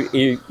that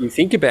you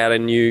think about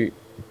and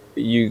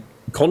you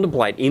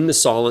contemplate in the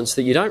silence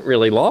that you don't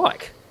really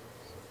like,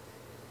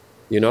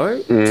 you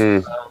know?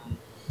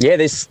 Yeah,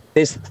 there's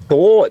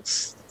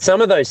thoughts.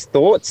 Some of those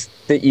thoughts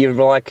that you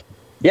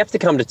have to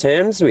come to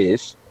terms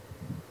with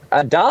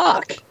are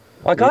dark.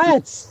 Like I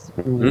had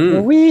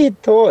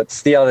weird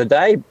thoughts the other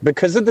day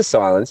because of the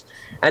silence.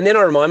 And then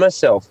I remind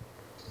myself,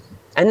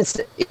 and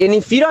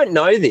if you don't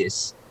know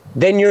this,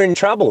 then you're in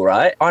trouble,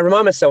 right? I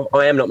remind myself,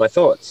 I am not my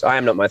thoughts. I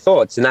am not my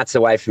thoughts. And that's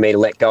a way for me to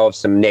let go of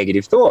some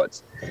negative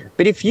thoughts.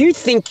 But if you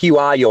think you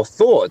are your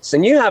thoughts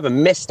and you have a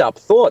messed up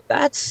thought,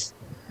 I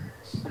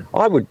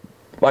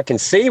can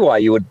see why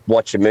you would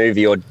watch a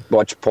movie or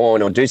watch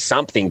porn or do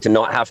something to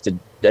not have to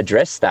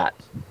address that.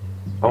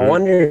 I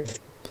wonder if,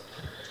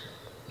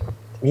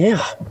 I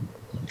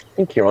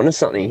think you're onto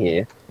something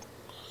here.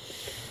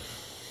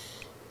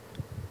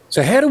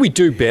 So how do we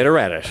do better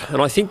at it?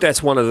 And I think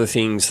that's one of the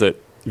things that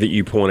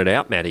you pointed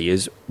out, Matty,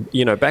 is,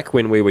 you know, back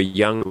when we were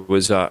young,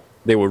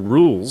 there were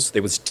rules,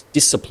 there was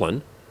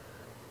discipline,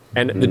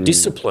 and the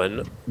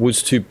discipline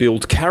was to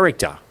build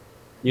character.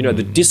 You know,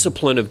 the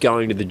discipline of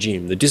going to the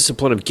gym, the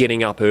discipline of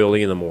getting up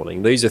early in the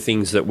morning. These are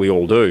things that we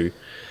all do.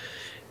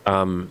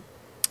 That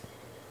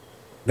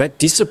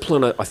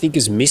discipline, I think,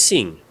 is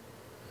missing.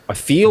 I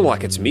feel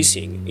like it's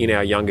missing in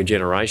our younger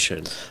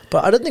generation.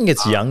 But I don't think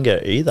it's younger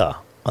either.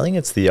 I think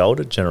it's the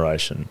older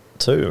generation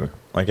too.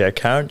 Like our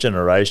current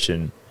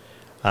generation,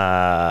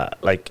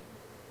 like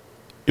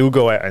you'll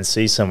go out and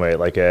see somewhere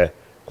like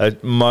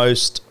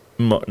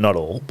not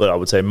all, but I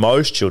would say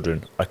most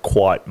children are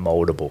quite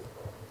moldable,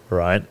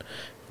 right?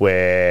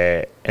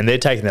 And they're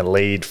taking the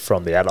lead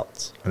from the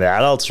adults, and the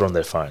adults are on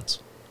their phones,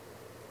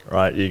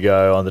 right? You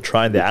go on the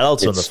train, the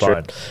adults are on the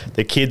phone.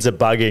 The kids are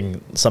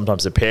bugging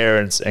sometimes the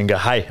parents and go,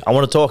 "Hey, I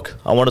want to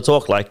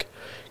talk. Like,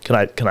 can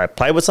I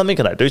play with something?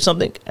 Can I do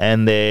something?"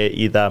 And they're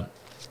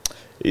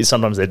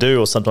sometimes they do,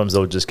 or sometimes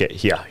they'll just get,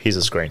 here's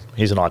a screen,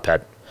 here's an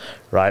iPad,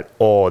 right?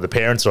 Or the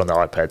parents are on the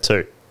iPad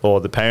too,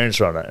 or the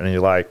parents are on it, and you're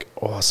like,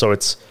 oh, so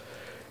it's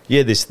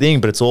this thing,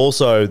 but it's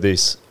also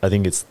this. I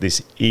think it's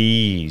this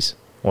ease.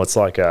 Well, it's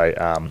like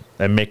a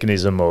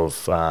mechanism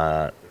of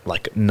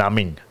like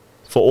numbing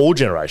for all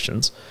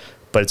generations,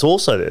 but it's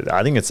also,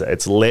 I think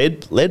it's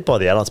led by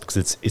the adults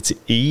because it's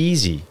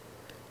easy.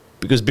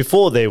 Because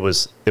before there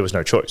was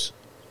no choice.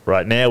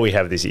 Right now we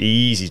have this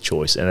easy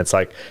choice, and it's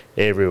like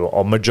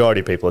majority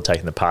of people are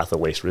taking the path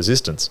of least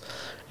resistance,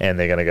 and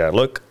they're going to go,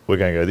 look, we're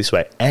going to go this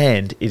way,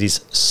 and it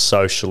is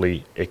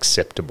socially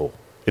acceptable.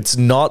 It's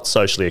not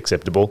socially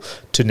acceptable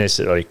to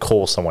necessarily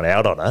call someone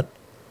out on it,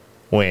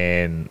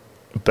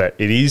 but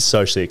it is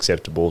socially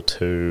acceptable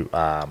to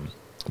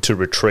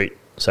retreat,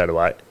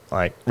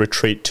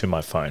 retreat to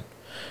my phone.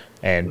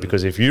 And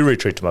because if you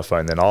retreat to my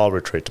phone, then I'll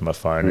retreat to my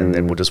phone, and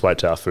then we'll just wait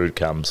till our food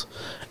comes,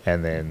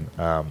 and then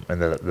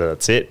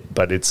that's it.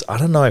 But I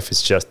don't know if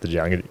it's just the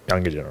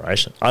younger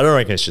generation. I don't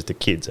reckon it's just the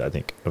kids, I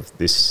think, of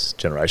this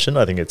generation.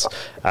 I think it's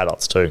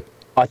adults too.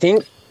 I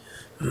think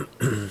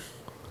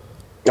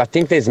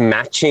there's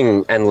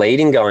matching and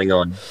leading going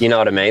on. You know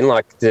what I mean?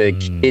 Like the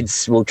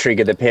kids will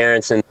trigger the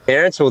parents, and the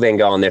parents will then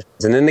go on their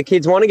phones. And then the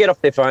kids want to get off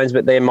their phones,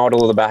 but their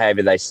model of the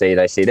behaviour they see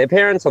their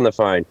parents on the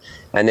phone.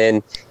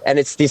 And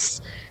it's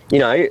this, you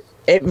know,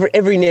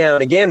 every now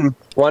and again,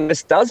 one of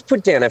us does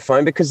put down our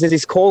phone because there's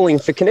this calling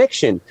for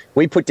connection.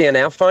 We put down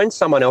our phone,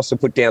 someone else will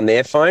put down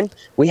their phone.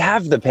 We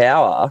have the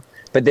power,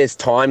 but there's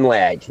time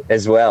lag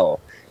as well.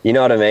 You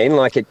know what I mean?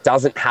 Like it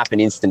doesn't happen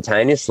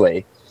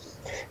instantaneously.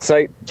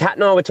 So Kat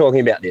and I were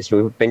talking about this.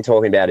 We've been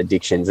talking about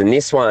addictions, and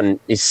this one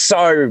is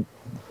so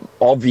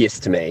obvious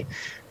to me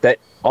that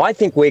I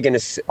think I'm going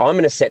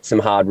to set some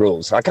hard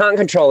rules. I can't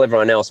control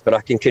everyone else, but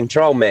I can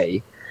control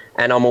me.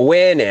 And I'm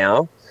aware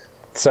now.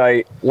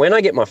 So when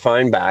I get my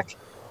phone back,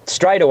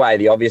 straight away,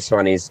 the obvious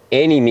one is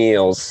any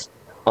meals,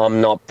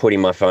 I'm not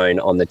putting my phone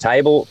on the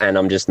table and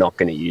I'm just not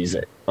going to use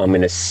it. I'm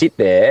going to sit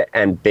there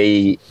and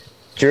be,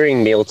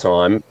 during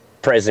mealtime,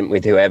 present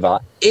with whoever,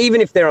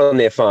 even if they're on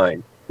their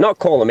phone. Not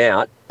call them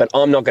out, but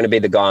I'm not going to be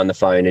the guy on the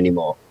phone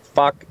anymore.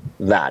 Fuck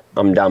that.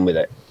 I'm done with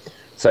it.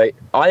 So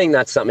I think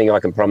that's something I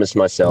can promise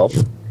myself,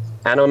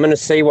 and I'm going to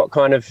see what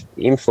kind of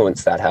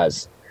influence that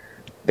has.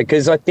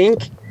 Because I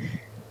think,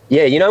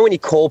 yeah, you know when you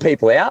call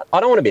people out, I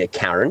don't want to be a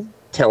Karen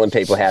telling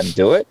people how to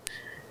do it,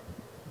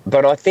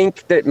 but I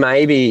think that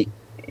maybe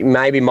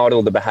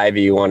model the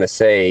behaviour you want to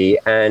see,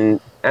 and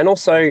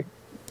also,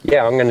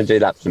 yeah, I'm going to do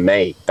that for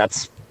me.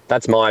 That's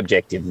my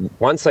objective.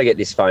 Once I get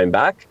this phone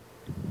back,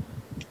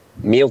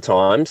 meal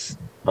times,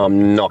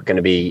 I'm not going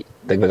to be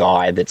the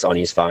guy that's on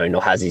his phone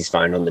or has his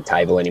phone on the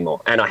table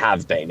anymore, and I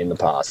have been in the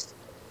past.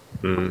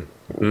 No,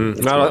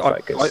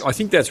 I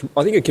think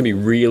it can be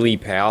really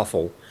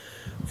powerful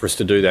for us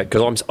to do that,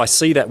 because I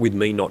see that with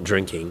me not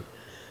drinking.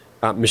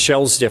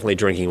 Michelle's definitely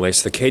drinking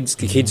less. The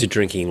kids are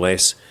drinking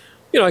less.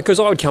 You know, because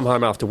I would come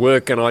home after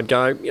work and I'd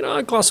go, you know,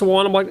 a glass of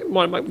wine. I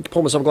might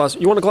pour myself a glass.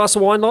 You want a glass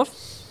of wine, love?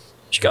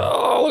 She'd go,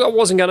 oh, look, I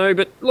wasn't going to,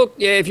 but look,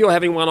 yeah, if you're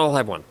having one, I'll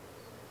have one.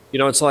 You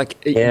know, it's like,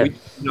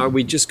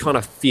 we just kind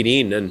of fit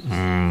in,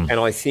 and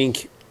I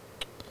think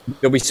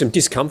there'll be some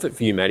discomfort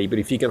for you, Maddie, but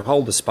if you can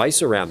hold the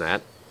space around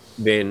that,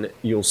 then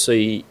you'll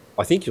see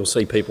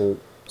people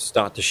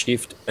start to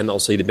shift and they'll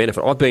see the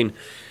benefit. I've been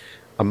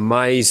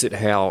amazed at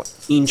how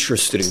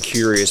interested and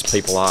curious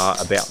people are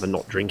about the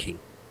not drinking.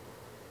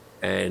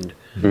 And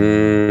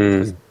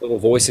there's a little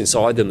voice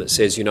inside them that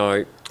says, you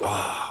know,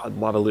 I'd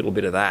love a little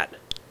bit of that.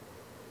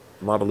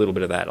 I'd love a little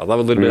bit of that. I'd love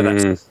a little bit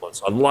of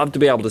that. I'd love to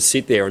be able to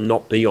sit there and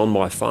not be on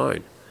my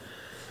phone.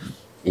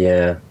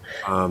 Yeah.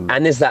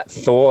 And there's that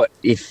thought,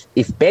 if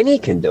Benny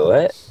can do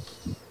it,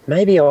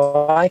 maybe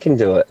I can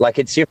do it. Like,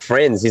 it's your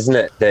friends, isn't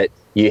it, that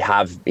you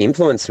have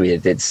influence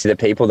with. It's the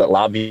people that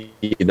love you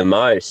the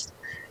most.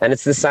 And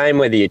it's the same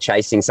whether you're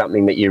chasing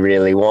something that you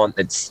really want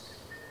that's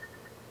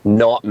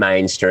not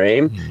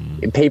mainstream.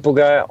 People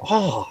go,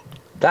 oh,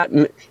 that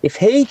if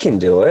he can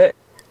do it,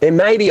 then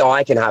maybe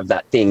I can have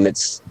that thing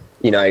that's,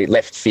 you know,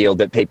 left field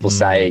that people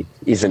say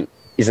isn't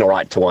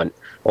right to want.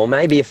 Or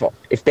maybe if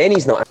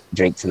Benny's not having a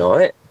drink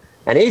tonight,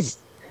 and he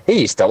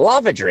used to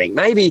love a drink,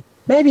 maybe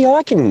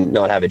I can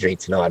not have a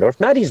drink tonight. Or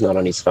if Maddie's not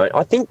on his phone,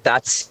 I think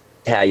that's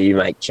how you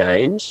make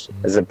change,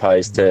 as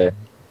opposed to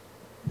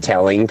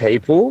telling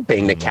people,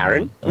 being the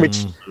Karen,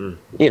 which,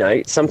 you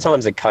know,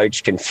 sometimes a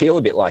coach can feel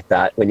a bit like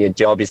that when your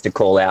job is to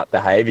call out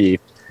behaviour.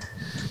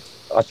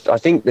 I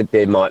think that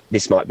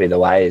this might be the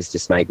way, is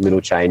just make little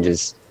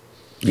changes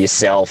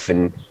yourself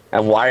and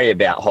worry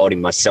about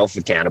holding myself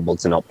accountable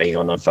to not being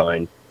on my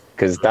phone,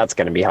 because that's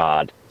going to be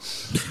hard.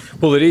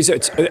 Well, it is.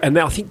 And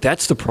I think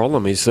that's the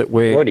problem, is that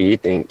What do you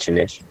think,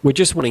 Janesh? We're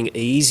just wanting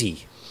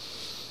easy.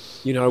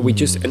 You know,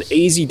 and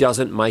easy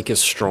doesn't make us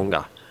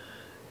stronger.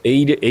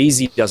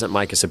 Easy doesn't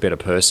make us a better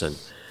person.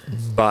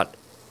 But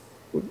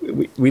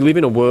we live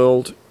in a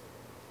world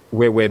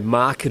where we're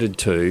marketed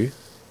to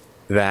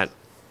that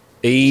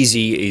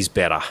easy is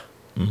better.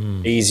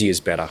 Easy is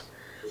better.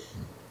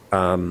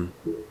 I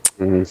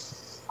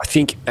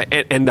think,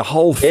 and the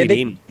whole fit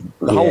in,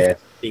 whole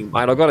thing,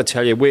 mate, I've got to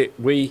tell you,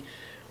 we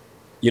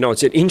you know,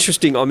 it's an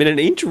interesting, I'm in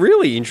a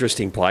really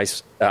interesting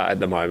place at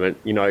the moment,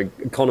 you know,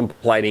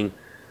 contemplating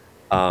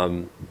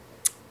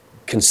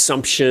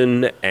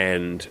consumption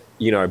and,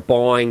 you know,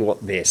 buying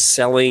what they're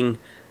selling.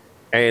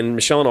 And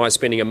Michelle and I are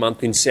spending a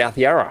month in South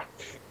Yarra,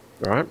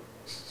 right?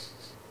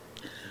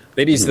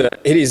 It is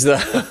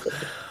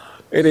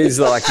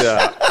like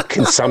the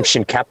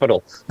consumption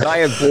capital.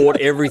 They have bought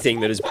everything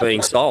that is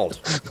being sold.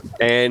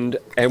 And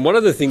one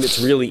of the things that's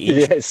really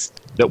interesting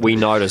that we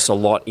notice a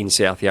lot in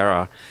South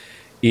Yarra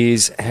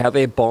is how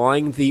they're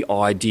buying the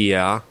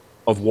idea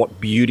of what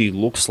beauty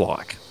looks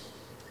like.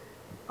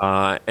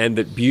 And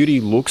that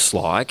beauty looks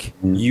like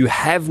you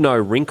have no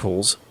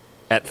wrinkles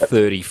at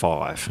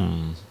 35.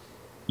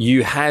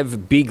 You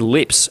have big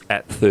lips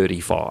at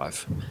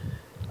 35.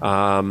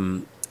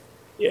 And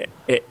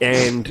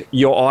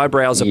your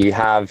eyebrows are... You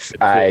have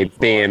a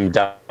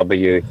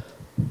BMW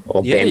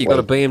or Yeah, Bentley. you've got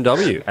a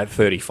BMW at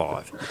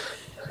 35.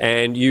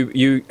 And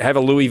you have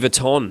a Louis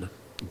Vuitton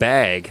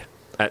bag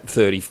at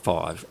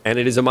 35. And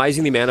it is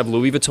amazing the amount of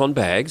Louis Vuitton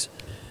bags,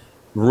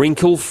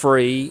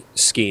 wrinkle-free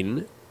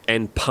skin,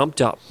 and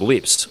pumped-up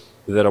lips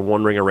that are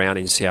wandering around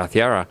in South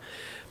Yarra.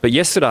 But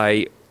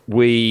yesterday,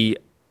 we...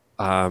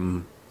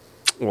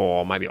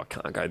 maybe I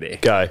can't go there.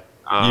 Go.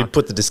 You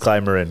put the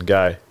disclaimer in.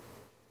 Go.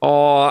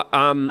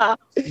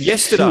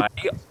 Yesterday,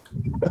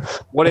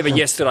 whatever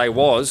yesterday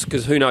was,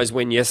 because who knows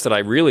when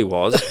yesterday really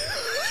was,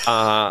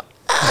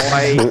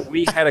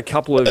 we had a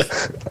couple of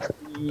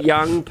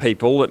young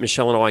people that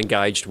Michelle and I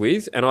engaged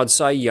with, and I'd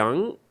say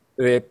young,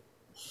 they're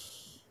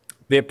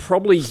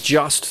probably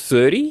just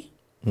 30,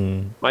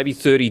 maybe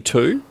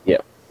 32.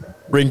 Yep.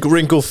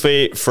 Wrinkle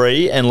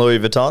free and Louis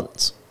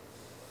Vuittons.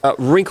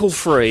 Wrinkle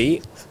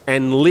free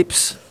and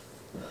lips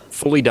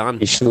fully done.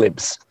 Fish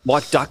lips.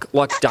 Like duck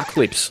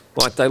lips.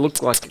 Like they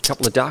look like a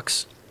couple of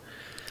ducks.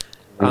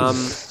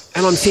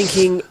 And I'm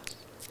thinking,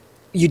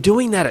 you're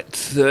doing that at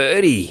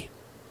 30.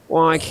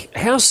 Like,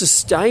 how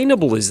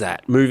sustainable is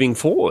that moving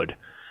forward?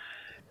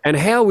 And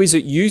how is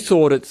it you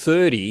thought at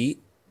 30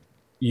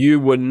 you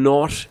were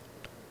not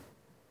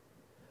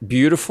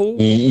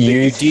beautiful?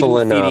 Youthful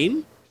enough.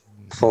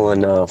 Full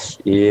enough,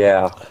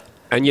 yeah.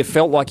 And you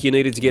felt like you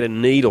needed to get a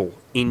needle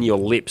in your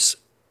lips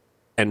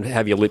and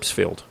have your lips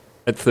filled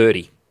at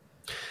 30.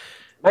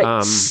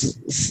 Mate,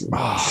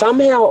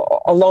 somehow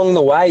along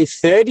the way,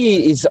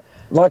 30 is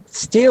like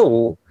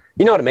still,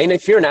 you know what I mean?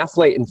 If you're an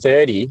athlete in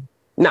 30,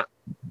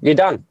 you're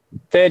done.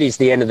 30 is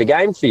the end of the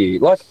game for you.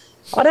 Like,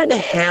 I don't know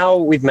how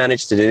we've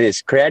managed to do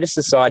this. Create a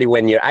society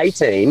when you're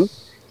 18,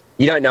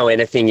 you don't know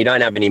anything, you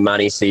don't have any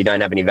money, so you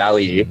don't have any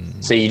value.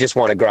 So you just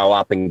want to grow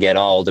up and get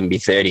old and be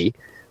 30.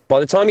 By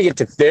the time you get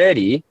to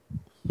 30,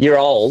 you're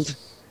old,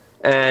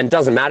 and it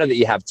doesn't matter that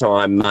you have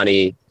time,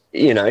 money,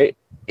 you know,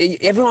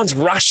 everyone's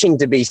rushing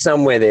to be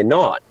somewhere they're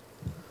not.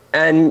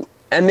 And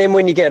then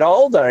when you get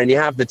older and you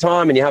have the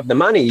time and you have the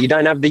money, you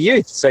don't have the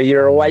youth, so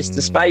you're a waste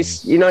of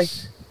space. You know,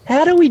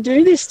 how do we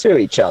do this to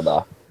each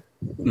other?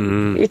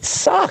 It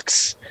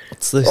sucks.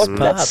 It's this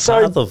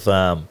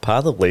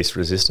part of least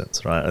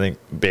resistance, right? I think,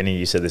 Benny,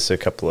 you said this a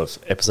couple of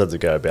episodes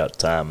ago about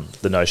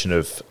the notion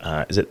of,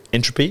 is it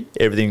entropy?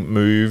 Everything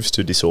moves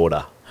to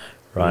disorder,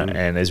 right?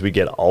 And as we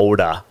get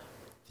older,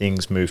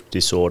 things move to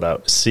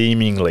disorder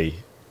seemingly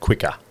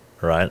quicker,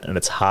 right? And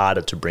it's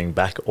harder to bring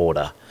back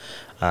order.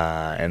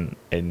 And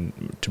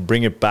to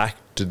bring it back,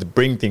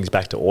 bring things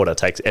back to order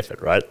takes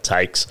effort, right? It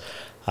takes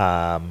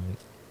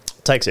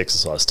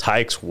exercise,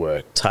 takes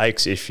work,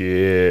 takes if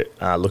you're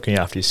looking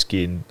after your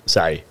skin,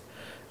 say,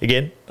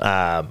 again,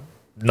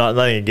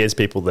 nothing against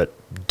people that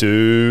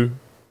do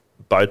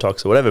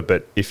Botox or whatever,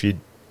 but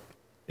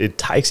it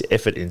takes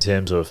effort in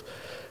terms of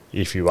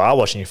if you are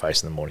washing your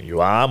face in the morning,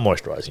 you are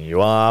moisturising, you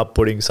are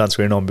putting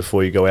sunscreen on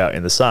before you go out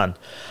in the sun,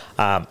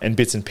 and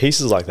bits and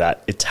pieces like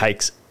that, it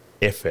takes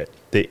effort.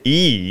 The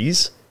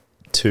ease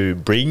to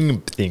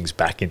bring things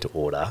back into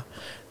order,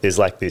 there's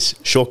like this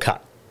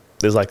shortcut.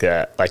 There's like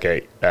a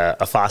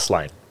fast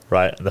lane,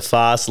 right? And the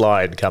fast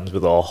lane comes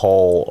with a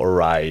whole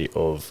array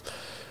of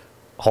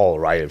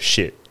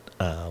shit.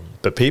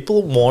 But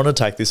people want to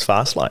take this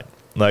fast lane,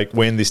 like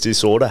when this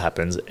disorder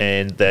happens,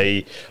 and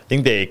I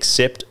think they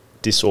accept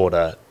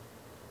disorder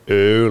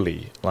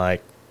early.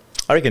 Like,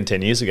 I reckon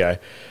 10 years ago,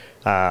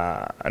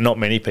 not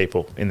many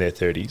people in their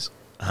 30s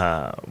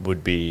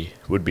would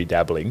be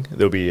dabbling.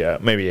 There'll be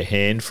maybe a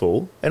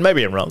handful, and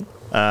maybe I'm wrong.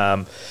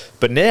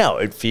 But now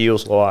it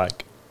feels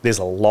like there's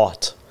a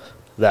lot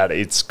that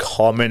it's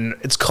common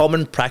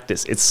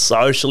practice. It's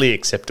socially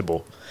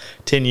acceptable.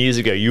 10 years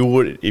ago,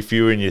 if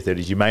you were in your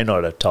 30s, you may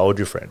not have told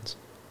your friends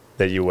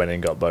that you went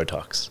and got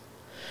Botox,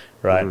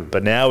 right?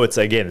 But now it's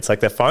like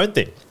the phone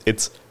thing.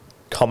 It's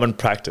common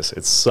practice.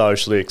 It's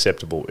socially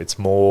acceptable. It's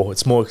more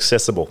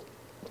accessible.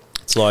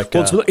 It's like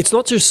it's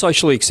not just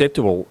socially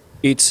acceptable.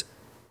 It's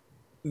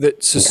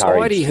that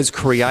society has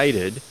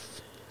created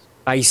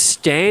a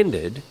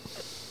standard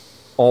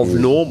of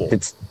normal.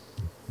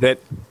 That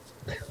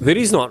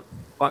is not,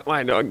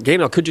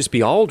 again, I could just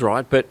be old,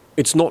 right? But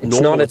it's not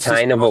normal. It's not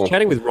attainable. I was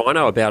chatting with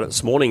Rhino about it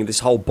this morning, this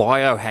whole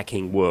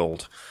biohacking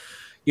world.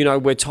 You know,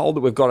 we're told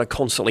that we've got to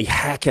constantly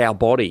hack our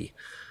body.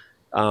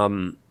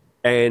 And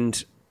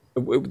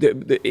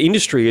the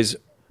industry is,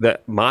 the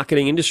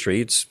marketing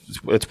industry, it's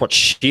what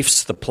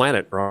shifts the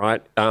planet,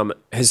 right?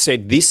 Has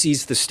said this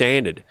is the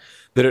standard,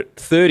 that at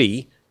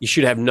 30, you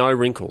should have no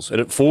wrinkles.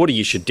 And at 40,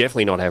 you should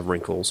definitely not have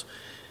wrinkles.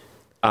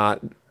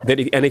 And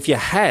if you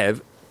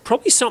have,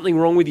 probably something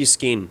wrong with your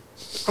skin.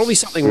 Probably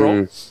something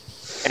wrong.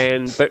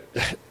 But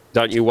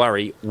don't you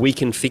worry, we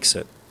can fix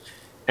it.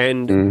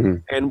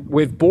 And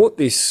we've bought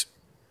this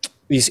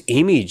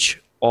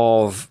image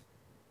of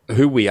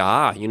who we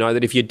are, you know,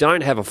 that if you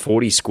don't have a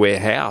 40 square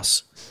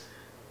house,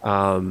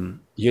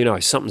 you know,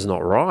 something's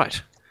not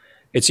right.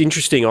 It's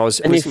interesting. I was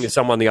listening to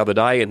someone the other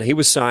day, and he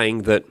was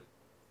saying that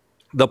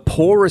the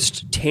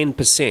poorest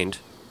 10%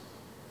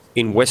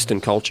 in Western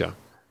culture,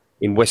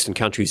 in Western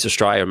countries,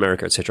 Australia,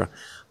 America, etc.,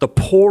 the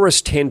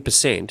poorest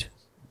 10%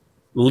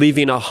 live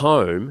in a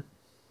home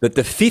that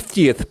the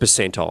 50th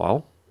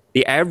percentile,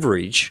 the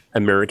average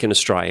American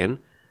Australian,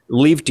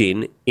 lived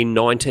in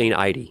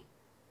 1980.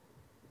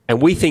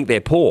 And we think they're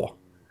poor.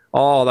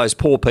 Oh, those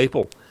poor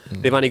people.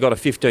 They've only got a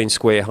 15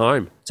 square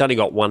home. It's only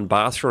got one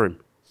bathroom.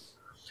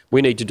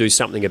 We need to do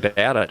something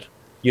about it.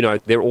 You know,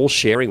 they're all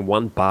sharing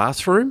one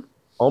bathroom.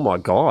 Oh my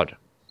God,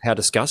 how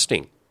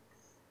disgusting.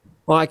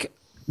 Like,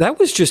 that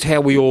was just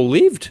how we all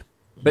lived.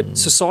 But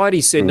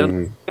society said, no,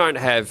 we don't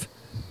have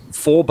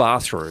 4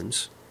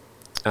 bathrooms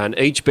and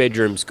each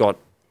bedroom's got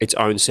its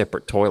own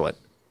separate toilet.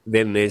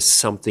 Then there's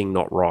something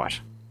not right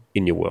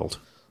in your world.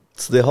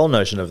 It's the whole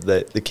notion of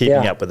the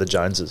keeping up with the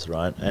Joneses,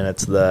 right? And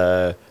it's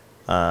the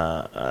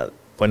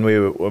when we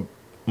were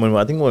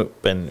I think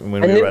when we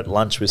were at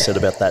lunch, we said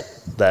about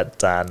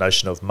that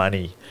notion of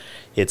money.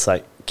 It's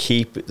like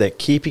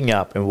keeping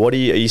up, and are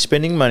you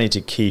spending money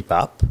to keep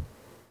up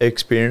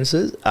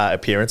appearances,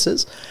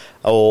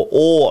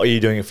 or are you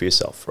doing it for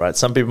yourself? Right?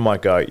 Some people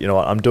might go, you know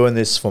what, I'm doing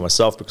this for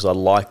myself because I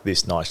like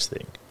this nice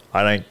thing.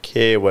 I don't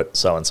care what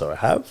so and so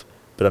have,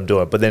 but I'm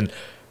doing it. But then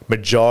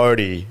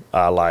majority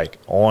are like,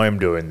 I'm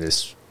doing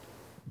this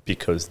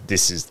because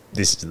this is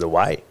the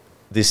way.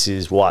 This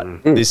is what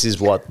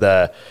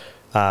the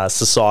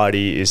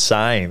society is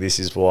saying. This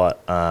is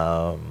what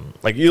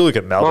like you look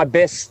at Melbourne. My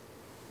best,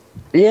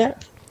 yeah.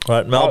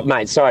 Right, Melbourne. Oh,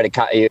 mate, sorry to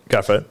cut you.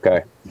 Go for it.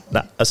 Go.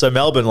 Nah. So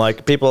Melbourne,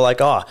 like people are like,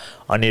 oh,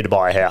 I need to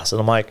buy a house, and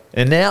I'm like,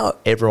 and now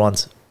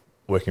everyone's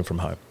working from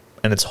home,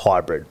 and it's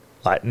hybrid.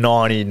 Like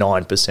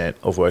 99%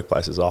 of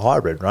workplaces are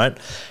hybrid, right?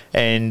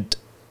 And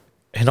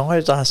I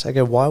ask, I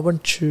go, why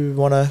wouldn't you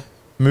want to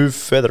move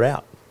further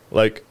out?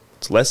 Like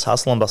it's less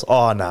hustle and bustle.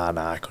 Oh, no,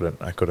 I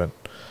couldn't.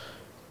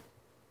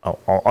 Oh,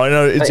 I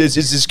know it's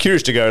just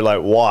curious to go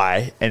like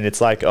why, and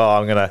it's like, oh,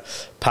 I'm gonna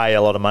pay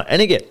a lot of money.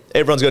 And again,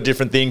 everyone's got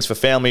different things for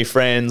family,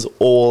 friends,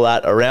 all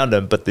that around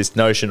them. But this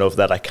notion of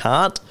that I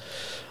can't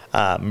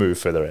move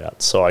further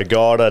out, so I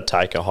gotta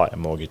take a higher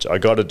mortgage. I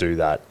gotta do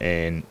that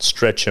and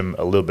stretch them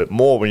a little bit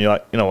more. When you're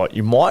like, you know what,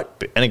 you might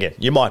be, and again,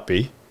 you might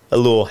be a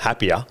little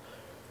happier,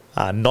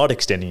 not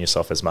extending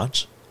yourself as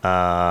much,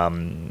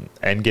 and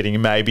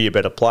getting maybe a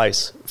better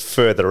place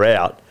further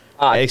out.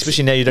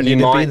 Especially now you don't need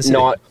to be in the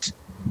city.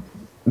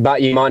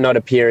 But you might not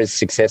appear as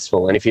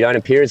successful. And if you don't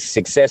appear as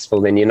successful,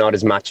 then you're not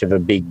as much of a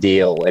big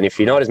deal. And if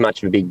you're not as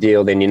much of a big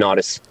deal, then you're not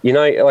as,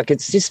 like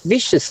it's this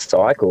vicious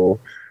cycle,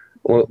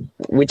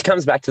 which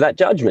comes back to that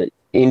judgment,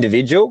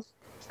 individual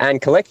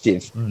and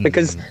collective.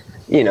 Because,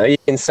 you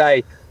can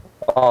say,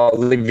 oh,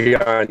 live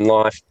your own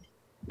life,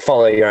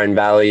 follow your own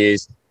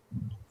values,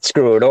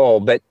 screw it all.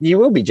 But you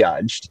will be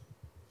judged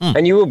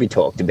and you will be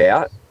talked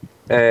about.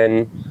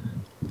 And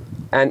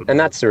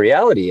that's the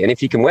reality. And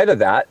if you can weather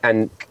that,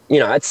 and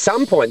at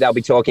some point they'll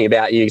be talking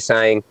about you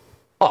saying,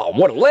 oh,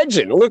 what a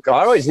legend. Look,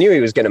 I always knew he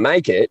was going to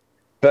make it.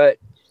 But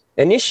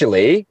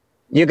initially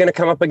you're going to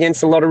come up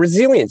against a lot of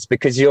resilience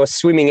because you're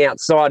swimming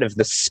outside of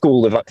the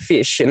school of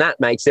fish, and that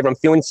makes everyone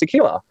feel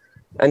insecure.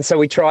 And so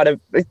we try to,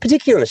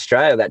 particularly in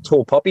Australia, that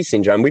tall poppy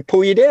syndrome, we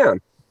pull you down.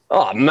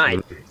 Oh,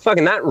 mate,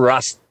 fucking that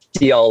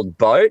rusty old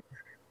boat.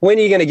 When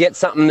are you going to get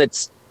something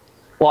that's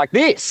like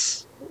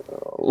this?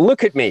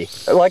 Look at me.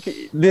 Like,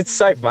 it's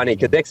so funny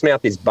because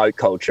Exmouth is boat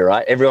culture,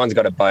 right? Everyone's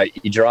got a boat.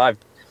 You drive,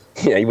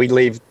 we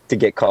leave to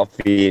get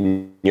coffee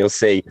and you'll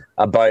see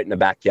a boat in the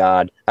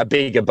backyard, a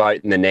bigger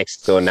boat than the next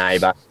door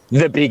neighbour,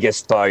 the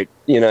biggest boat.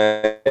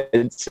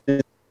 It's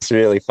a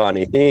really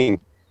funny thing.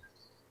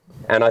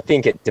 And I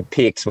think it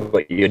depicts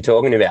what you're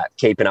talking about,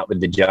 keeping up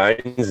with the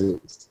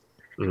Joneses.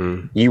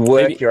 You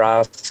work your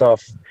ass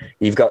off.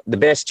 You've got the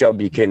best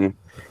job you can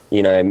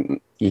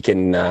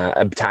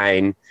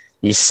obtain.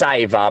 You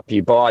save up,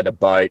 you buy the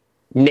boat,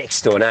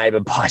 next door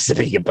neighbour buys the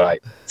bigger boat.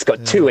 It's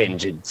got 2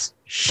 engines.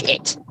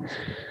 Shit.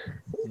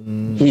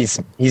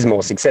 He's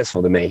more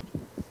successful than me.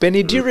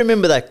 Benny, do you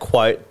remember that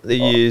quote that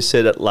you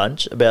said at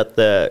lunch about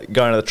the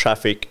going to the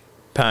traffic,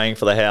 paying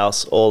for the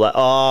house, all that?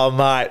 Oh,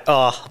 mate.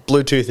 Oh,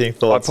 Bluetoothing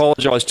thoughts. I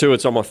apologise too.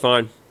 It's on my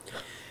phone.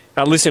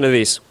 Listen to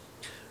this.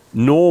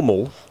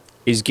 Normal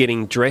is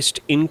getting dressed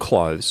in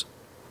clothes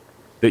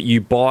that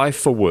you buy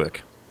for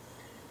work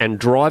and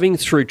driving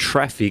through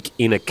traffic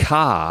in a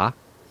car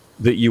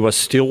that you are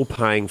still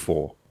paying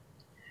for.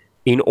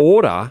 In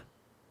order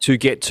to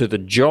get to the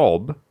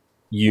job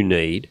you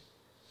need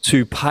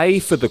to pay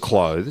for the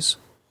clothes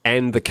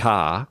and the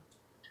car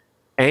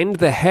and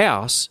the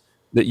house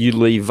that you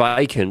leave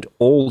vacant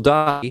all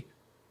day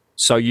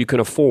so you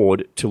can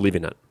afford to live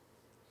in it.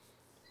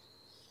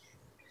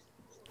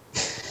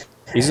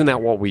 Isn't that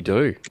what we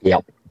do?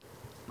 Yep.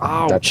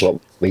 Ouch. That's what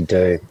we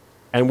do.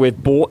 And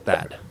we've bought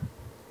that.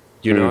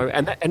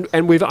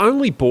 And we've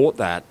only bought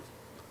that.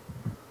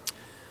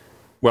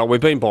 Well, we've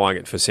been buying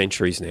it for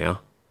centuries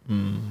now.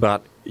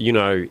 But,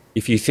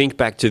 if you think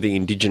back to the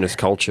indigenous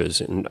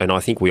cultures, and I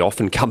think we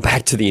often come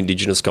back to the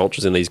indigenous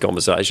cultures in these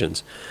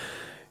conversations,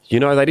 they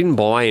didn't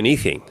buy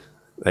anything.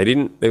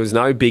 There was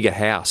no bigger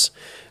house.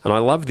 And I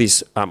love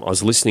this. I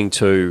was listening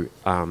to,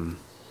 I'm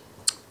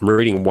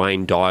reading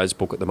Wayne Dyer's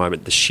book at the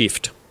moment, The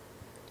Shift.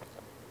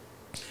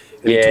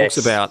 And he talks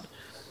about,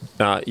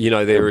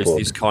 there is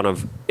this kind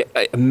of,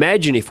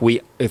 imagine if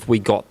we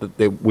got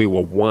that we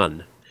were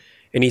one.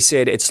 And he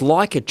said, it's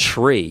like a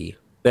tree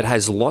that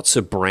has lots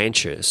of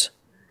branches.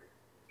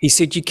 He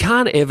said, you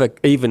can't ever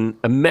even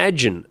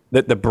imagine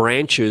that the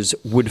branches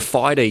would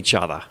fight each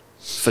other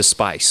for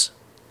space.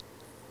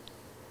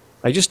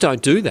 They just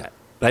don't do that.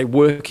 They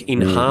work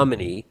in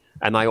harmony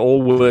and they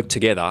all work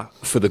together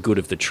for the good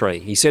of the tree.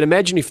 He said,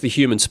 imagine if the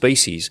human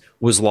species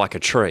was like a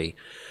tree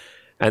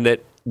and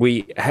that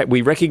we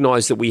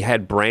recognized that we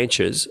had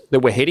branches that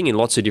were heading in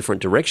lots of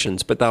different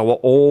directions, but they were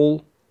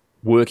all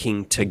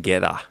working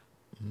together.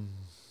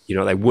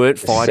 They weren't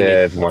fighting.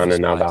 Serve one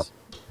another.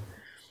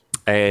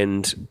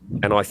 And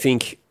I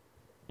think,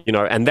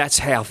 and that's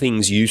how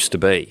things used to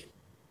be.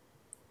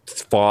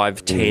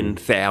 5,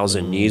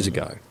 10,000 years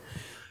ago.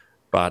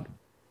 But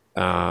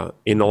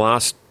in the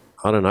last,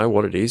 I don't know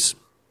what it is,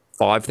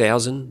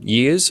 5,000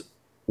 years,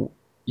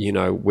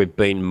 we've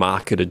been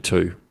marketed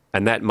to,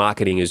 and that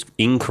marketing is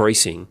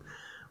increasing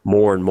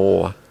more and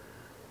more,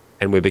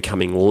 and we're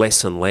becoming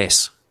less and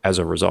less as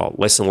a result,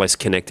 less and less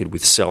connected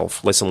with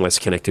self, less and less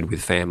connected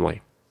with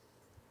family.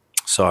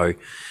 So,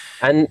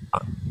 and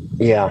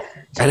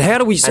how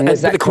do we? And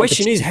the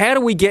question is, how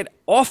do we get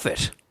off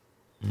it?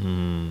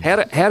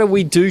 How do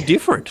we do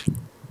different?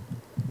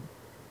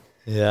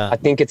 Yeah, I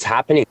think it's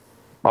happening.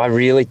 I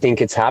really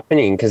think it's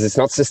happening because it's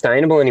not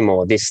sustainable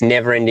anymore. This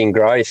never-ending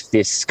growth,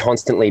 this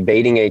constantly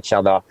beating each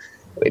other.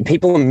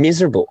 People are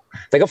miserable.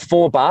 They got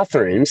 4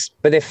 bathrooms,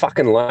 but they're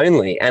fucking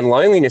lonely. And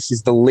loneliness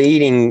is the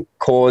leading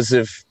cause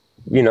of,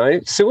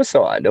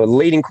 suicide, or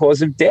leading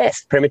cause of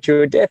death.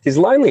 Premature death is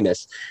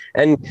loneliness.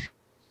 And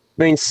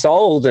being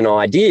sold an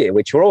idea,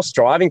 which we're all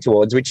striving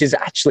towards, which is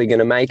actually going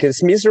to make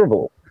us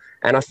miserable.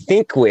 And I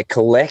think we're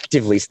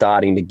collectively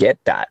starting to get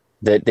that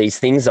these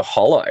things are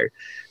hollow,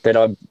 that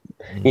a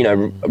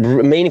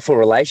meaningful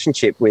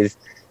relationship with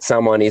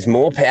someone is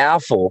more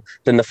powerful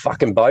than the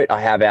fucking boat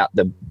I have out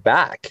the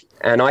back.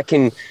 And I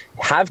can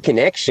have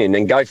connection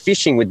and go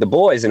fishing with the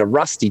boys in a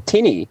rusty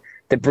tinny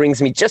that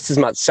brings me just as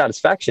much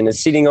satisfaction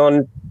as sitting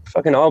on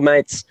fucking old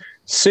mate's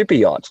super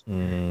yacht.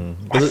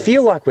 I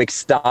feel like we're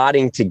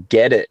starting to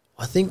get it.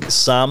 I think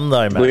some,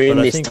 though, Matt. We're in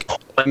this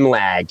time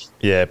lag.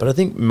 Yeah, but I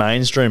think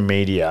mainstream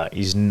media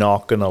is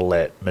not going to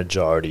let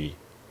majority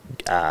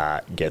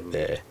get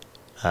there.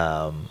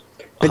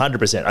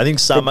 100%. I think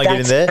some are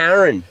getting there.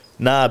 Aaron.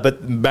 Nah,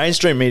 but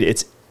mainstream media,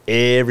 it's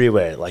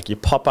everywhere. Like your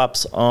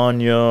pop-ups on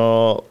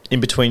in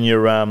between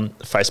your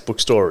Facebook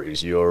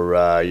stories, your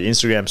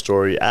Instagram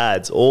story,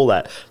 ads, all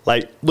that.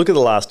 Like, look at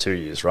the last 2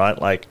 years, right?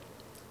 Like,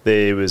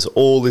 there was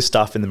all this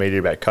stuff in the media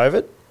about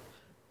COVID.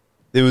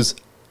 There was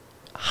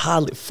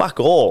hardly fuck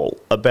all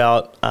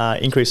about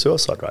increased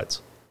suicide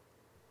rates,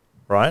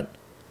 right?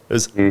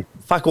 There's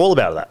fuck all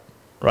about that,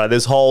 right?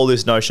 There's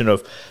this notion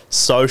of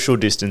social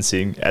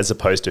distancing as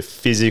opposed to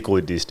physical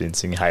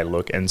distancing. Hey,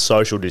 look, and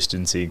social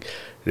distancing,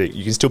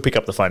 you can still pick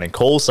up the phone and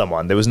call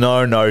someone. There was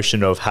no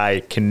notion of,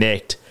 hey,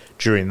 connect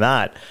during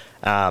that.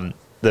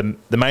 The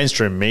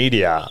mainstream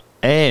media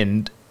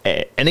and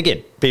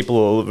again,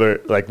 people are very,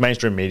 like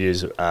mainstream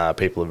media's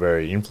people are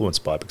very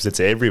influenced by it because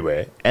it's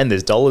everywhere and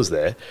there's dollars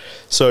there.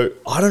 So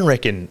I don't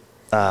reckon.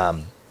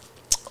 I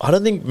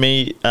don't think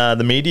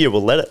the media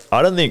will let it.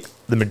 I don't think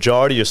the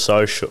majority of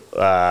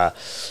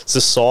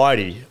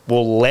society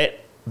will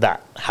let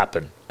that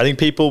happen. I think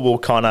people will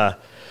kind of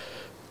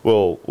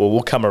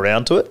will come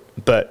around to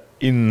it, but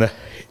in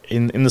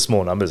the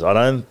small numbers, I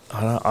don't.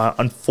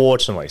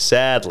 Unfortunately,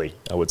 sadly,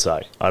 I would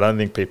say I don't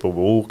think people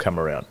will come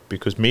around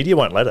because media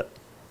won't let it.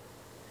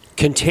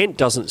 Content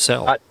doesn't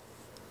sell.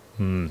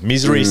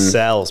 Misery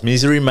sells.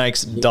 Misery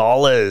makes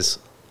dollars.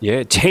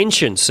 Yeah,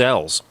 tension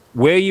sells.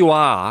 Where you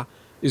are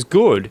is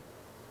good,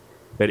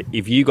 but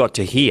if you got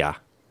to here,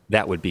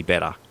 that would be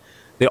better.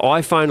 The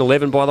iPhone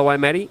 11, by the way,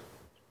 Matty,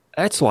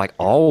 that's like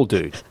old,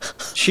 dude.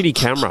 Shitty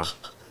camera.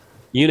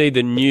 You need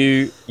the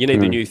new 13.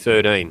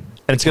 And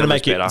it's going to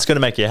make you. It's going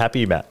to make you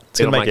happy, Matt. It's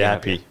going to make you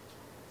happy.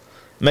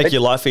 Make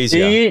your life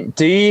easier.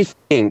 Do you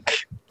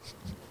think?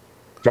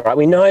 Right,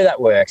 we know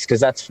that works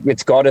because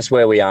it's got us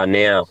where we are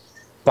now.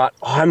 But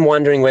I'm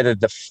wondering whether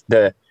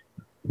the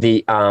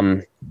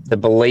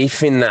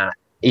belief in that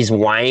is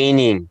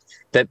waning.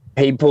 That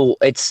people,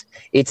 it's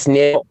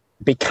now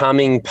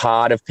becoming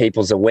part of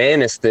people's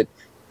awareness that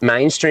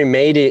mainstream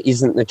media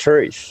isn't the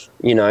truth.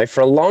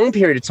 For a long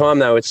period of time,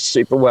 though, it's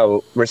super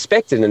well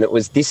respected, and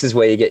this is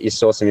where you get your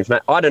source of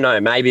information. I don't know,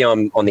 maybe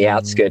I'm on the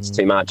outskirts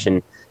too much,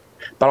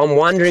 but I'm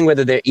wondering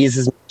whether there is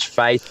as much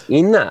faith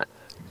in that.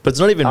 But it's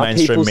not even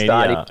mainstream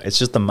media. It's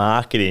just the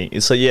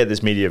marketing. So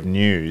there's media of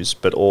news,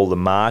 but all the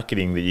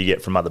marketing that you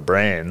get from other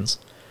brands,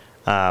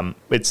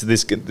 it's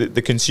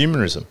the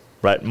consumerism,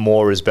 right?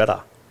 More is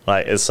better.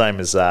 Like the same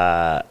as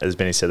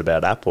Benny said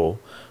about Apple,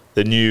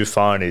 the new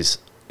phone it's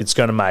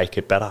going to make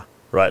it better,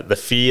 right?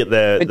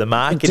 The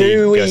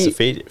marketing goes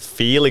to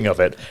feeling of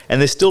it,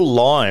 and there's still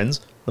lines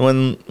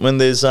when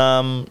there's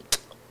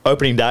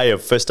opening day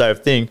of first day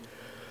of thing,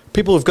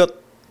 people have got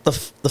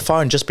the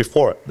phone just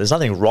before it. There's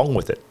nothing wrong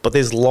with it, but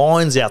there's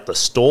lines out the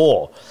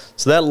store.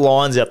 So that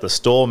lines out the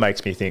store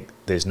makes me think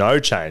there's no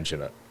change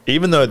in it,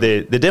 even though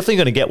they're definitely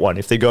going to get one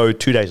if they go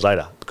 2 days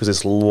later because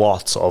there's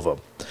lots of them.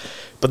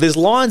 But there's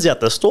lines out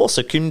the store,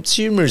 so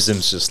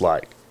consumerism's just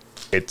like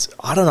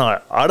I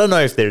don't know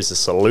if there's a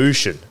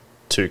solution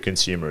to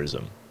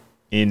consumerism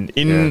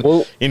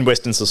in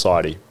Western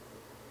society.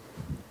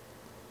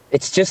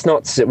 It's just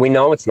not. We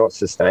know it's not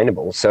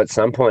sustainable. So at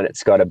some point,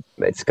 it's going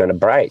to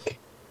break.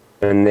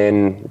 And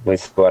then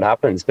with what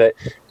happens. But,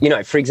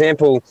 for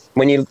example,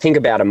 when you think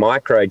about a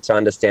micro to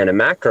understand a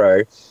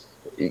macro,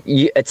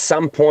 at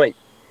some point,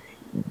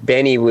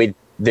 Benny, with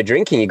the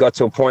drinking, you got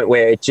to a point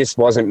where it just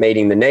wasn't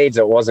meeting the needs,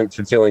 or it wasn't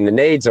fulfilling the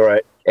needs,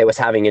 or it was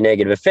having a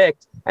negative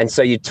effect. And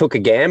so you took a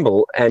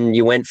gamble and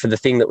you went for the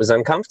thing that was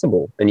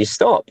uncomfortable and you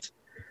stopped.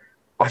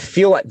 I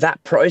feel like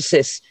that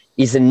process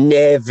is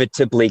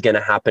inevitably going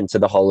to happen to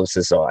the whole of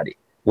society.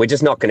 We're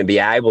just not going to be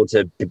able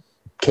to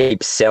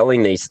keep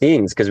selling these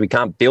things because we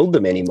can't build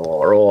them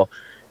anymore, or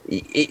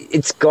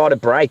it's got to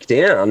break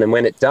down. And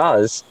when it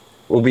does,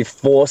 we'll be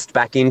forced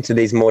back into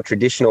these more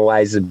traditional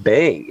ways of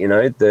being, you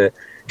know, the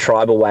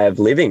tribal way of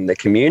living, the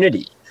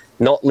community,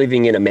 not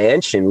living in a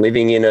mansion,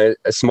 living in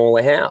a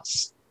smaller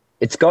house.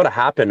 It's got to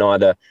happen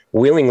either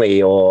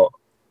willingly or,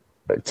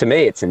 to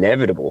me, it's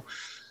inevitable.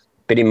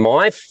 But in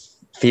my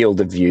field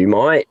of view,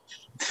 my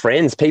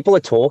friends, people are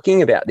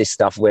talking about this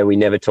stuff where we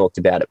never talked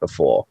about it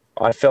before.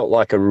 I felt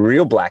like a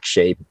real black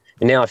sheep,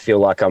 and now I feel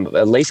like I'm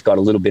at least got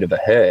a little bit of a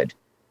herd.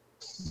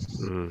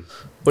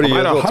 What are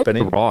your thoughts, I hope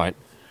Benny? you're right.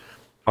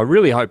 I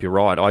really hope you're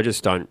right. I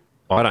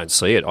don't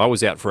see it. I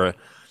was out for a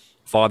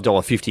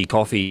 $5.50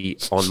 coffee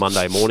on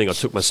Monday morning. I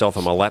took myself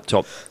and my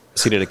laptop,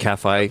 sit in a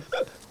cafe,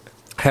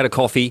 had a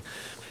coffee.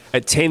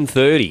 At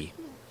 10:30,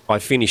 I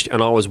finished,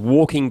 and I was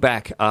walking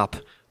back up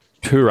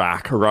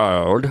Toorak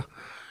Road,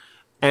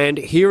 and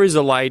here is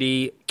a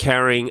lady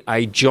carrying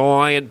a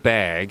giant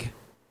bag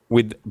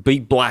with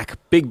big black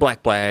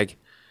bag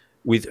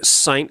with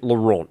Saint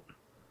Laurent.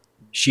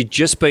 She'd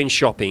just been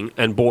shopping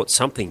and bought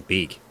something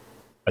big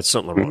at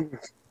Saint Laurent.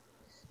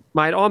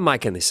 Mate, I'm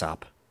making this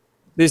up.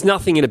 There's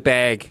nothing in a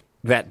bag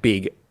that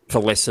big for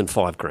less than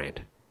 $5,000.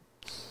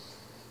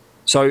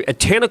 So at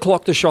 10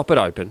 o'clock the shop had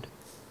opened,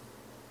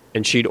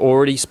 and she'd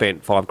already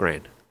spent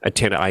 $5,000 at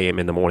 10 a.m.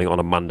 in the morning on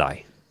a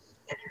Monday.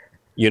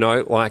 You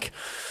know, like,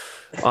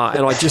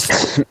 and I just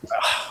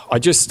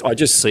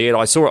see it.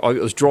 I saw it. I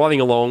was driving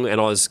along, and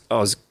I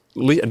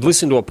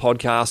listened to a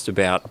podcast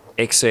about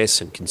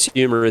excess and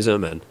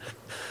consumerism,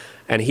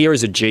 and here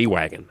is a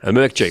G-Wagon, a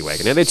Merc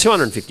G-Wagon. Now they're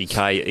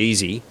 $250K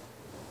easy,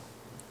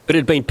 but it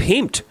had been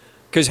pimped,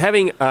 because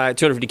having a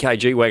 $250K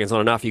G-Wagon is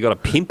not enough. You've got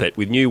to pimp it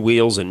with new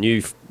wheels and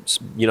new,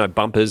 you know,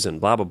 bumpers and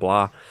blah blah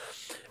blah.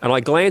 And I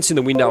glance in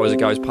the window as it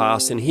goes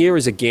past, and here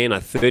is again a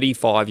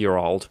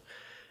 35-year-old,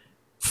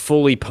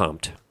 fully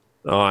pumped.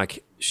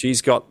 Like,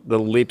 she's got the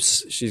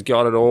lips, she's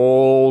got it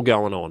all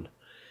going on.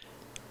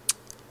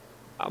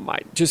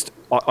 Mate,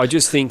 I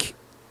just think,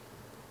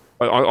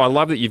 I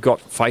love that you've got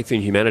faith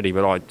in humanity,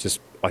 but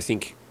I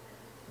think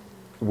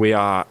we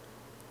are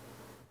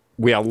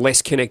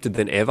less connected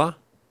than ever.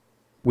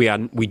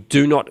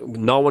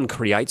 No one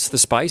creates the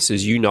space,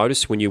 as you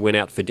noticed when you went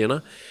out for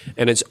dinner,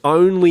 and it's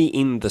only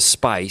in the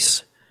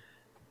space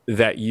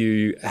that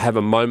you have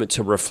a moment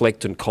to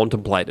reflect and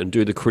contemplate and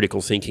do the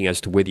critical thinking as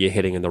to whether you're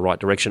heading in the right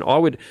direction.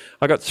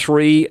 I got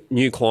 3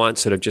 new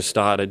clients that have just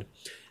started.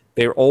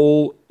 They're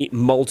all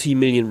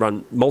multi-million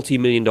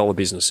dollar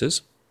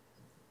businesses,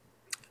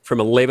 from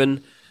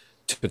 11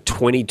 to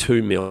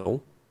 22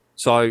 mil.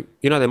 So,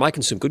 you know, they're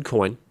making some good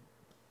coin,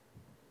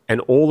 and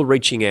all are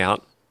reaching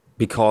out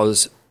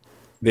because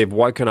they've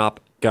woken up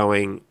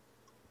going,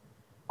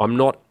 I'm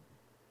not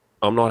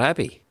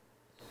happy.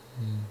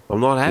 I'm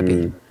not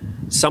happy.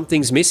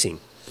 Something's missing.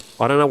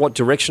 I don't know what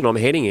direction I'm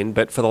heading in,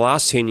 but for the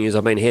last 10 years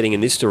I've been heading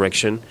in this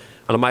direction,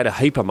 and I made a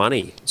heap of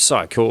money.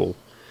 So cool.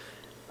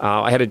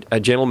 I had a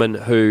gentleman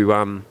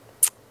who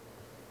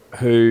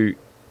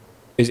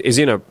is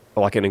in an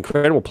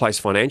incredible place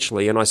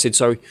financially, and I said,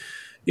 so,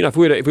 you know, if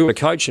we were to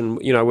coach and,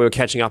 you know, we were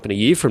catching up in a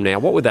year from now,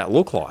 what would that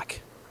look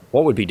like?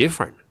 What would be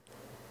different?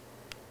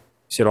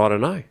 He said, I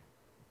don't know.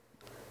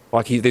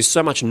 Like, there's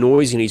so much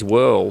noise in his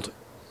world.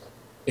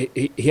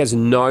 He has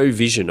no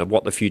vision of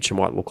what the future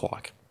might look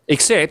like.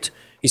 Except,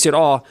 he said,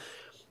 well,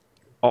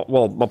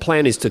 my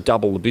plan is to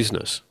double the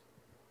business.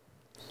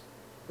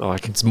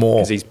 Like, it's more.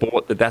 Because he's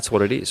bought that's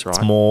what it is, right?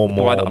 It's more.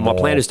 My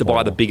plan is to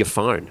buy the bigger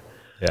phone.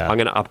 Yeah. I'm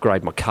going to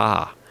upgrade my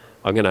car.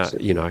 I'm going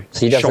to, you know,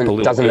 so he shop a little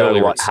doesn't know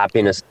earlier. what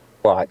happiness is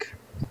like.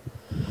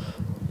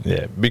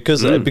 Yeah,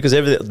 because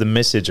the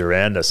message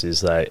around us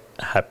is that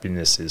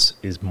happiness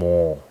is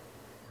more,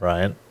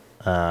 right?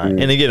 And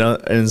again,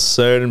 and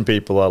certain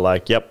people are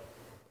like, yep,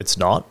 it's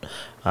not.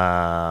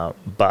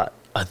 But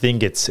I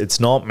think it's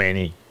not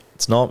many.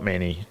 It's not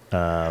many.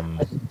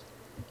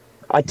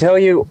 I tell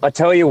you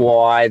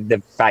why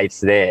the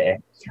faith's there.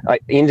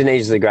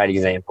 Indonesia is a great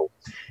example.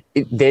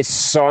 There's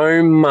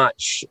so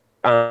much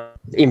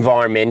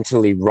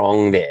environmentally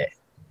wrong there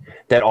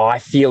that I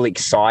feel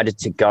excited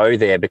to go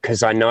there,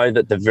 because I know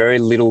that the very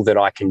little that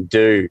I can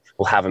do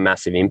will have a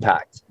massive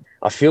impact.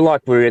 I feel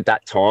like we're at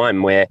that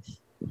time where,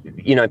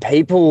 you know,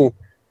 people,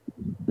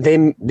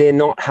 they're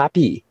not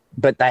happy,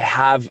 but they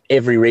have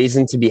every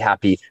reason to be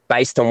happy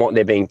based on what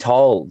they're being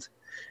told.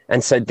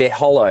 And so they're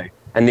hollow,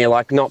 and they're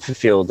like not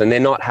fulfilled, and they're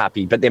not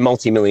happy, but they're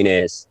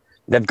multimillionaires.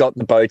 They've got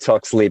the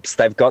Botox lips,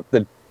 they've got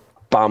the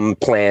bum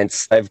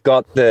plants, they've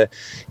got the,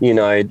 you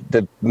know,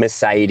 the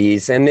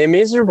Mercedes, and they're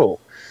miserable.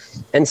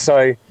 And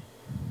so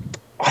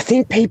I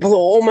think people are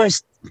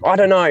almost, I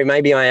don't know,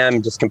 maybe I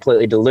am just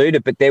completely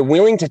deluded, but they're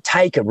willing to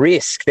take a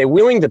risk. They're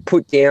willing to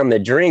put down the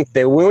drink.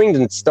 They're willing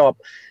to stop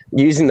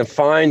using the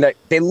phone, that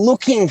they're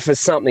looking for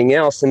something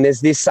else. And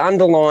there's this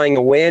underlying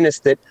awareness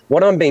that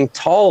what I'm being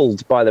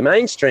told by the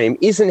mainstream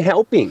isn't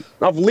helping.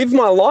 I've lived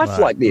my life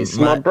like this.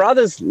 My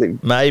brother's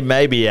lived.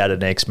 Maybe out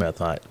of Exmouth,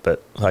 mate,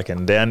 but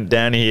fucking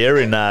down here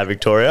in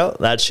Victoria,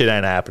 that shit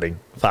ain't happening.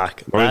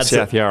 Fuck. Or in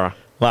South Yarra.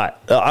 Mate,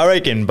 I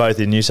reckon both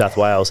in New South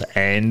Wales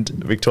and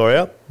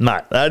Victoria,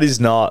 mate,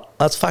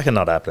 that's fucking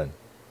not happening.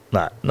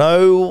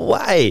 No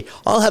way.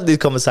 I'll have these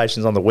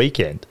conversations on the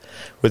weekend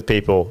with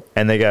people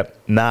and they go,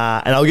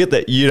 nah, and I'll get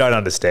that you don't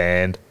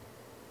understand.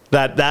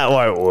 That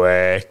won't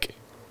work.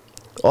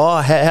 Oh,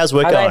 how's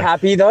work going? Are they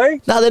happy though?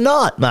 No, they're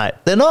not, mate.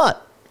 They're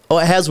not. Oh,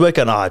 how's work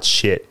going? Oh, it's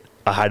shit.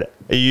 I hate it.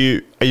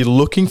 Are you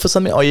looking for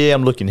something? Oh, yeah,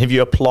 I'm looking. Have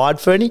you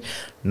applied for any?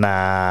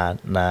 Nah.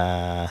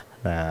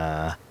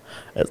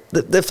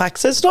 The fact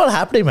is, it's not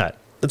happening, mate.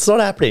 It's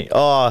not happening.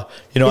 Oh,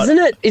 you know,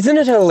 isn't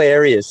it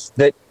hilarious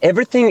that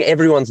everything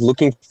everyone's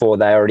looking for,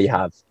 they already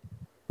have?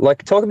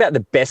 Like, talk about the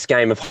best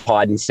game of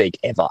hide and seek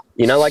ever.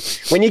 You know, like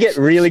when you get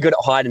really good at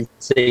hide and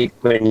seek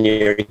when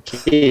you're a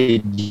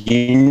kid,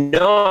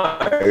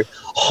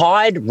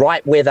 hide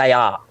right where they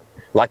are,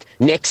 like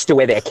next to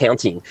where they're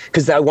counting,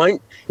 because they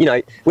won't. You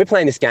know, we're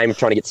playing this game of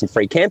trying to get some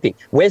free camping.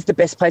 Where's the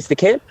best place to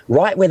camp?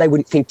 Right where they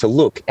wouldn't think to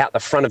look, out the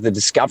front of the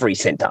Discovery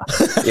Centre.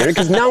 You know,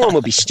 because no one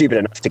would be stupid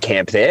enough to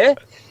camp there.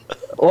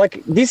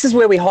 Like, this is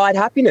where we hide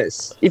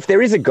happiness. If there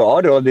is a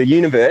God or the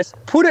universe,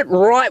 put it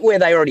right where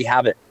they already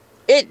have it.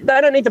 They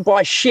don't need to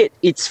buy shit.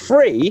 It's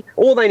free.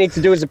 All they need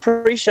to do is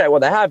appreciate what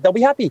they have. They'll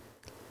be happy.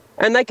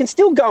 And they can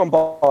still go and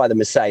buy the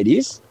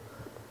Mercedes,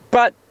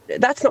 but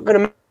that's not going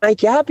to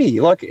make you happy.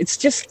 Like, it's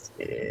just,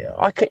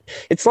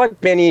 it's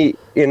like Benny,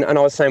 and I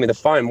was saying with the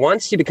phone,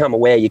 once you become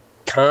aware, you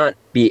can't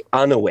be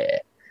unaware.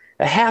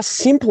 How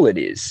simple it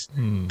is.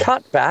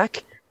 Cut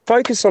back.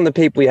 Focus on the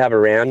people you have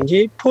around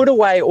you. Put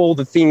away all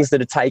the things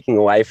that are taking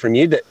away from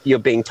you that you're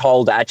being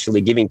told are actually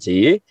giving to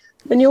you,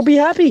 and you'll be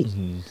happy.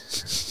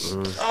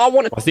 I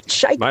want to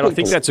shake people. I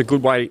think that's a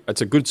good way.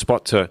 It's a good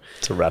spot to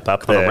wrap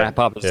up.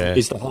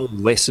 Is the whole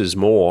less is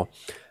more.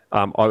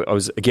 I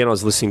was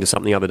listening to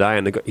something the other day,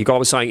 and the guy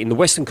was saying in the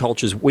Western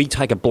cultures we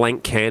take a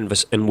blank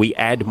canvas and we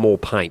add more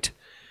paint,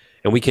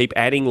 and we keep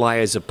adding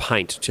layers of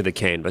paint to the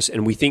canvas,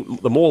 and we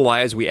think the more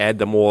layers we add,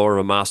 the more of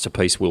a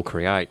masterpiece we'll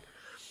create.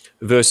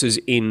 Versus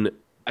in,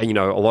 a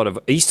lot of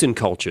Eastern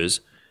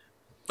cultures,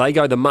 they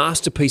go, the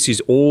masterpiece is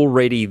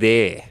already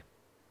there.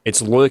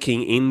 It's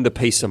lurking in the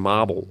piece of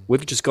marble.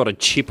 We've just got to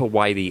chip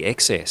away the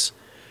excess.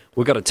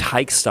 We've got to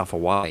take stuff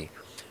away.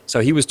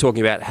 So he was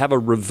talking about have a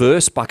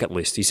reverse bucket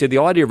list. He said the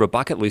idea of a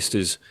bucket list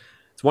it's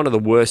one of the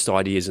worst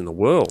ideas in the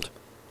world.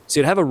 He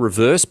said have a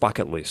reverse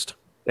bucket list.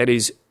 That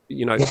is,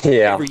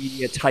 every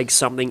year take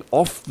something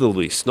off the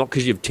list, not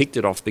because you've ticked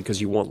it off because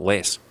you want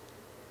less.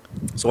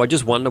 So I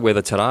just wonder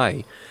whether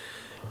today,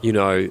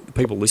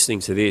 people listening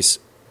to this,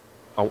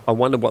 I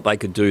wonder what they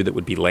could do that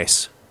would be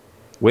less.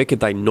 Where could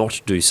they not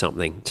do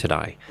something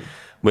today?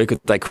 Where could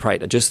they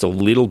create just a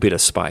little bit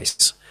of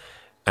space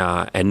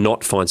and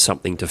not find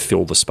something to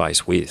fill the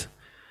space with?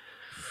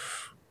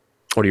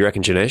 What do you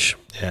reckon, Janesh?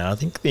 Yeah, I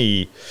think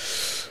the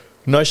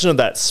notion of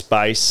that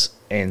space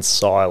and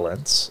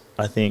silence,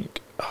 I think,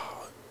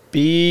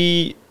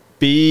 be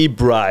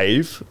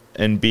brave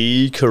and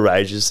be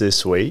courageous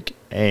this week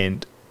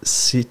and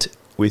sit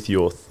with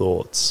your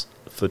thoughts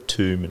for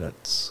 2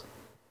 minutes.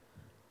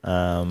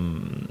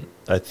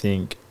 I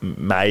think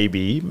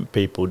maybe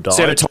people don't.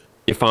 Set it on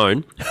your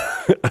phone.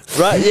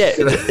 Right,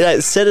 yeah.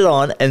 Set it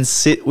on and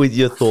sit with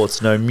your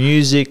thoughts. No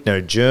music,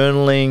 no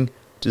journaling.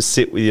 Just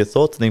sit with your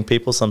thoughts. I think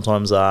people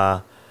sometimes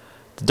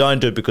don't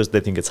do it because they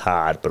think it's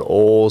hard, but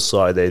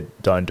also they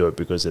don't do it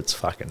because it's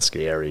fucking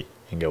scary.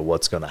 And go,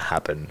 what's going to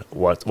happen?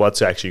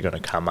 What's actually going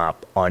to come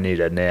up? I need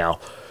to now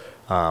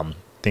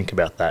think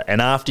about that.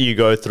 And after you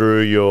go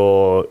through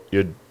your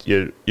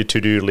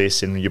to-do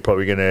list, and you're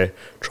probably going to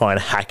try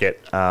and hack it,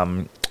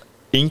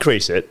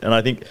 increase it. And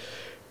I think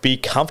be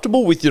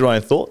comfortable with your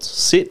own thoughts.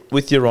 Sit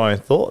with your own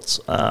thoughts.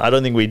 I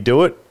don't think we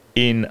do it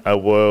in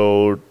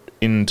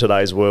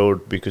today's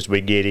world because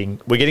we're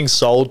getting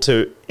sold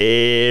to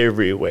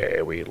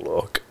everywhere we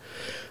look.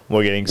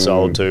 We're getting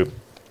sold to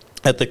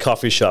at the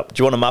coffee shop.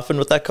 Do you want a muffin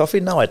with that coffee?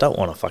 No, I don't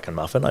want a fucking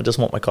muffin. I just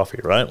want my coffee,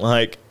 right?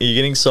 Like, you're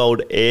getting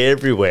sold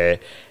everywhere,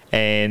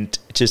 and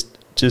just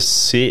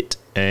sit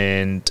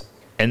and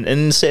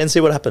see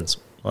what happens.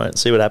 Right?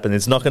 See what happens.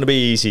 It's not going to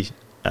be easy.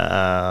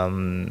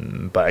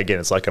 But again,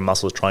 it's like a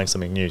muscle trying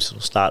something new. So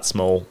start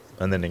small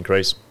and then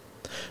increase.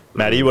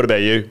 Maddie, what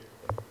about you?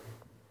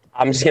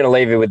 I'm just going to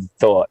leave you with the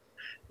thought.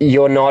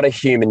 You're not a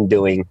human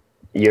doing.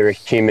 You're a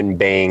human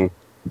being.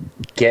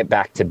 Get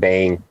back to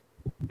being.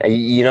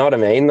 You know what I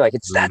mean? Like,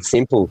 it's that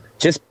simple.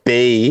 Just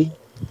be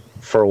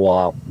for a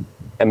while.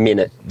 A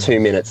minute, 2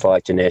 minutes,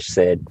 like Janesh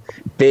said.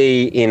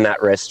 Be in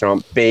that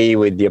restaurant. Be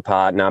with your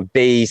partner.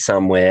 Be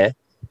somewhere.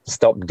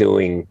 Stop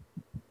doing.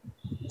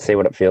 See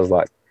what it feels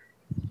like.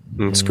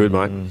 It's good,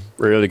 mate.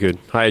 Really good.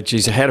 Hey,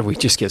 geez, how do we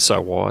just get so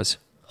wise?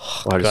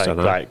 I just don't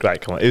know.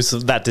 Great. Come on. It was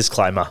that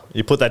disclaimer.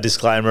 You put that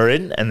disclaimer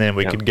in, and then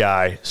we could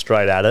go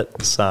straight at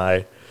it.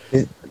 So,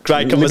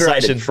 great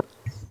conversation.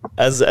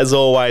 As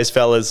always,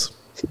 fellas.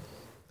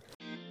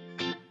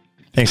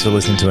 Thanks for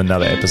listening to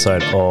another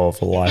episode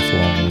of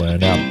Lifelong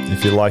Learner.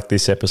 If you like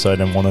this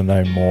episode and want to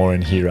know more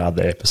and hear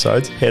other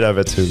episodes, head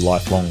over to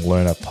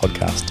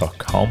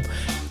lifelonglearnerpodcast.com,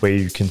 where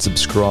you can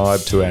subscribe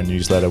to our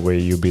newsletter, where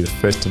you'll be the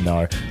first to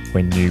know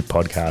when new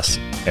podcast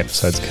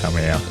episodes come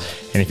out.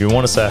 And if you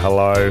want to say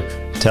hello,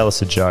 tell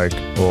us a joke,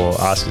 or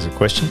ask us a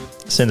question,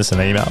 send us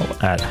an email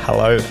at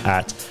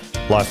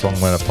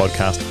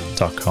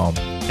hello@lifelonglearnerpodcast.com.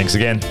 Thanks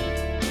again.